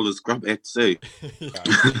all his grub acts, eh?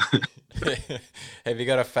 Have you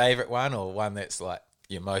got a favourite one, or one that's like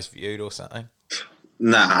your most viewed or something?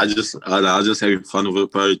 Nah, I just having fun with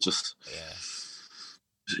it, bro. Just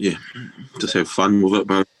have fun with it,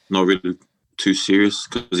 bro. Not really too serious,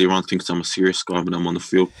 because everyone thinks I'm a serious guy when I'm on the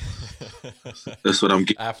field. That's what I'm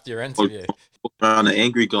getting after your interview. Around an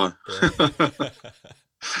angry guy. Yeah.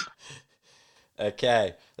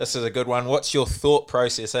 Okay, this is a good one. What's your thought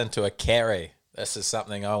process into a carry? This is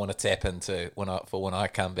something I want to tap into when I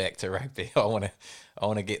come back to rugby. I want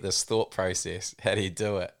to get this thought process. How do you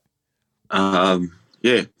do it? For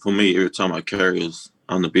me, every time I carry,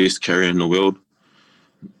 I'm the best carrier in the world.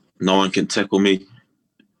 No one can tackle me,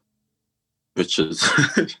 which is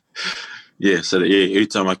every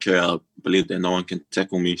time I carry, I believe that no one can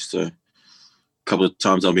tackle me. So a couple of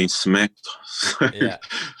times I've been smacked. Yeah.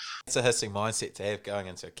 It's a hissing mindset to have going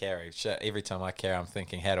into a carry. Every time I carry, I'm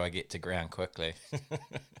thinking, how do I get to ground quickly?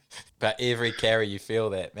 But every carry you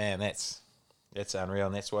feel that, man, that's unreal,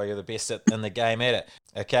 and that's why you're the best in the game at it.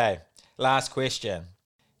 Okay, last question.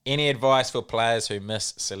 Any advice for players who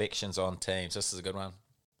miss selections on teams? This is a good one.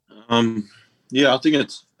 Yeah, I think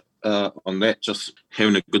it's on that, just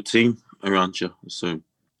having a good team around you. So,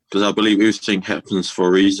 because I believe everything happens for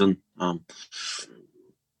a reason.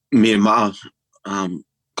 Me and Ma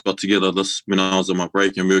got together this when I was on my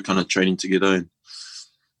break, and we were kind of training together. And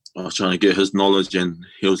I was trying to get his knowledge, and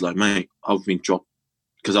he was like, "Mate, I've been dropped,"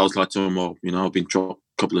 because I was like to him, "Well, I've been dropped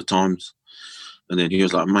a couple of times," and then he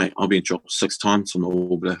was like, "Mate, I've been dropped 6 times from the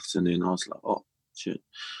All Blacks," and then I was like, "Oh shit,"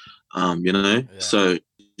 Yeah. So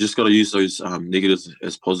you just got to use those negatives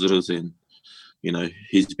as positives, and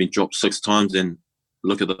he's been dropped 6 times, and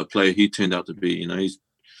look at the player he turned out to be. He's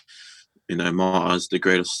my eyes the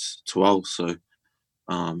greatest 12. So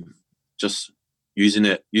just using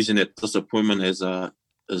that disappointment as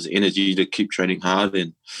energy to keep training hard,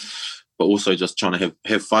 but also just trying to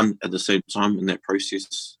have fun at the same time in that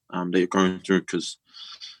process that you're going through, because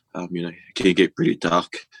it can get pretty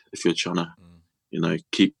dark if you're trying to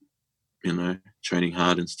keep training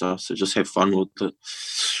hard and stuff. So just have fun with it.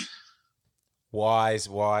 Wise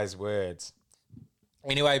words.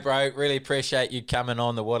 Anyway, bro, really appreciate you coming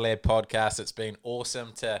on the Waterlad podcast. It's been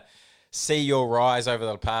awesome to see your rise over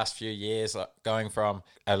the past few years, like going from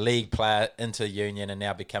a league player into union and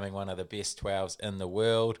now becoming one of the best 12s in the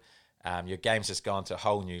world. Your game's just gone to a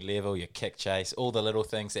whole new level. Your kick chase, all the little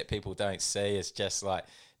things that people don't see is just like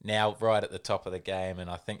now right at the top of the game. And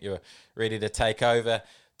I think you're ready to take over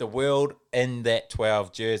the world in that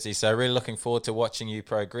 12 jersey. So really looking forward to watching you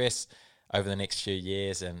progress over the next few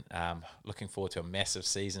years, and looking forward to a massive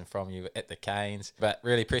season from you at the Canes. But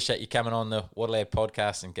really appreciate you coming on the Waterlad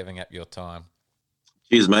podcast and giving up your time.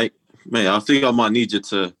 Cheers, mate. Mate, I think I might need you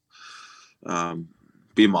to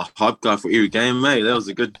be my hype guy for every game, mate. That was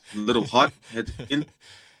a good little hype at the end.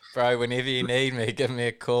 Bro, whenever you need me, give me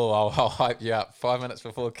a call. I'll hype you up. 5 minutes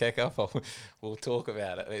before kickoff, we'll talk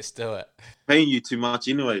about it. Let's do it. Paying you too much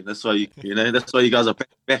anyway. That's why that's why you guys are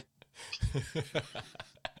back.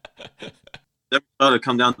 Never try to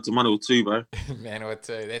come down to 1 or 2, bro. Man or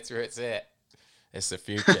 2, that's where it's at. It's the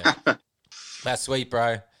future. That's sweet,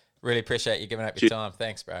 bro. Really appreciate you giving up your time.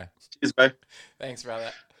 Thanks, bro. Cheers, bro. Thanks, brother.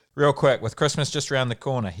 Real quick, with Christmas just around the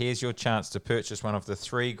corner, here's your chance to purchase one of the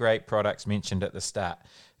 3 great products mentioned at the start.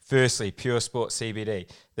 Firstly, Pure Sport CBD.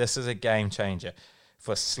 This is a game changer.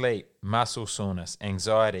 For sleep, muscle soreness,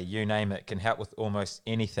 anxiety, you name it, can help with almost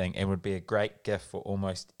anything and would be a great gift for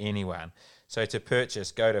almost anyone. So to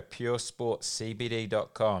purchase, go to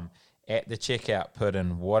puresportcbd.com. At the checkout, put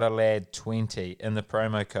in Waterlad20 in the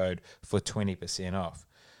promo code for 20% off.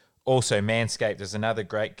 Also, Manscaped is another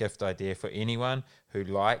great gift idea for anyone who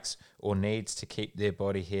likes or needs to keep their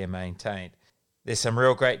body hair maintained. There's some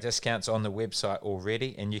real great discounts on the website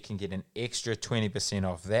already, and you can get an extra 20%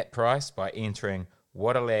 off that price by entering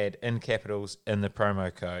Waterlad in capitals in the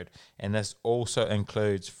promo code, and this also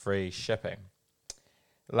includes free shipping.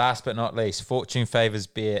 Last but not least, Fortune Favours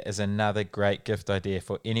Beer is another great gift idea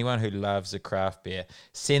for anyone who loves a craft beer.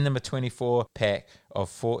 Send them a 24-pack of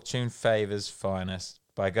Fortune Favours Finest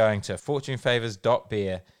by going to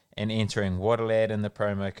fortunefavours.beer and entering Waterlad in the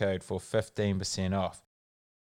promo code for 15% off.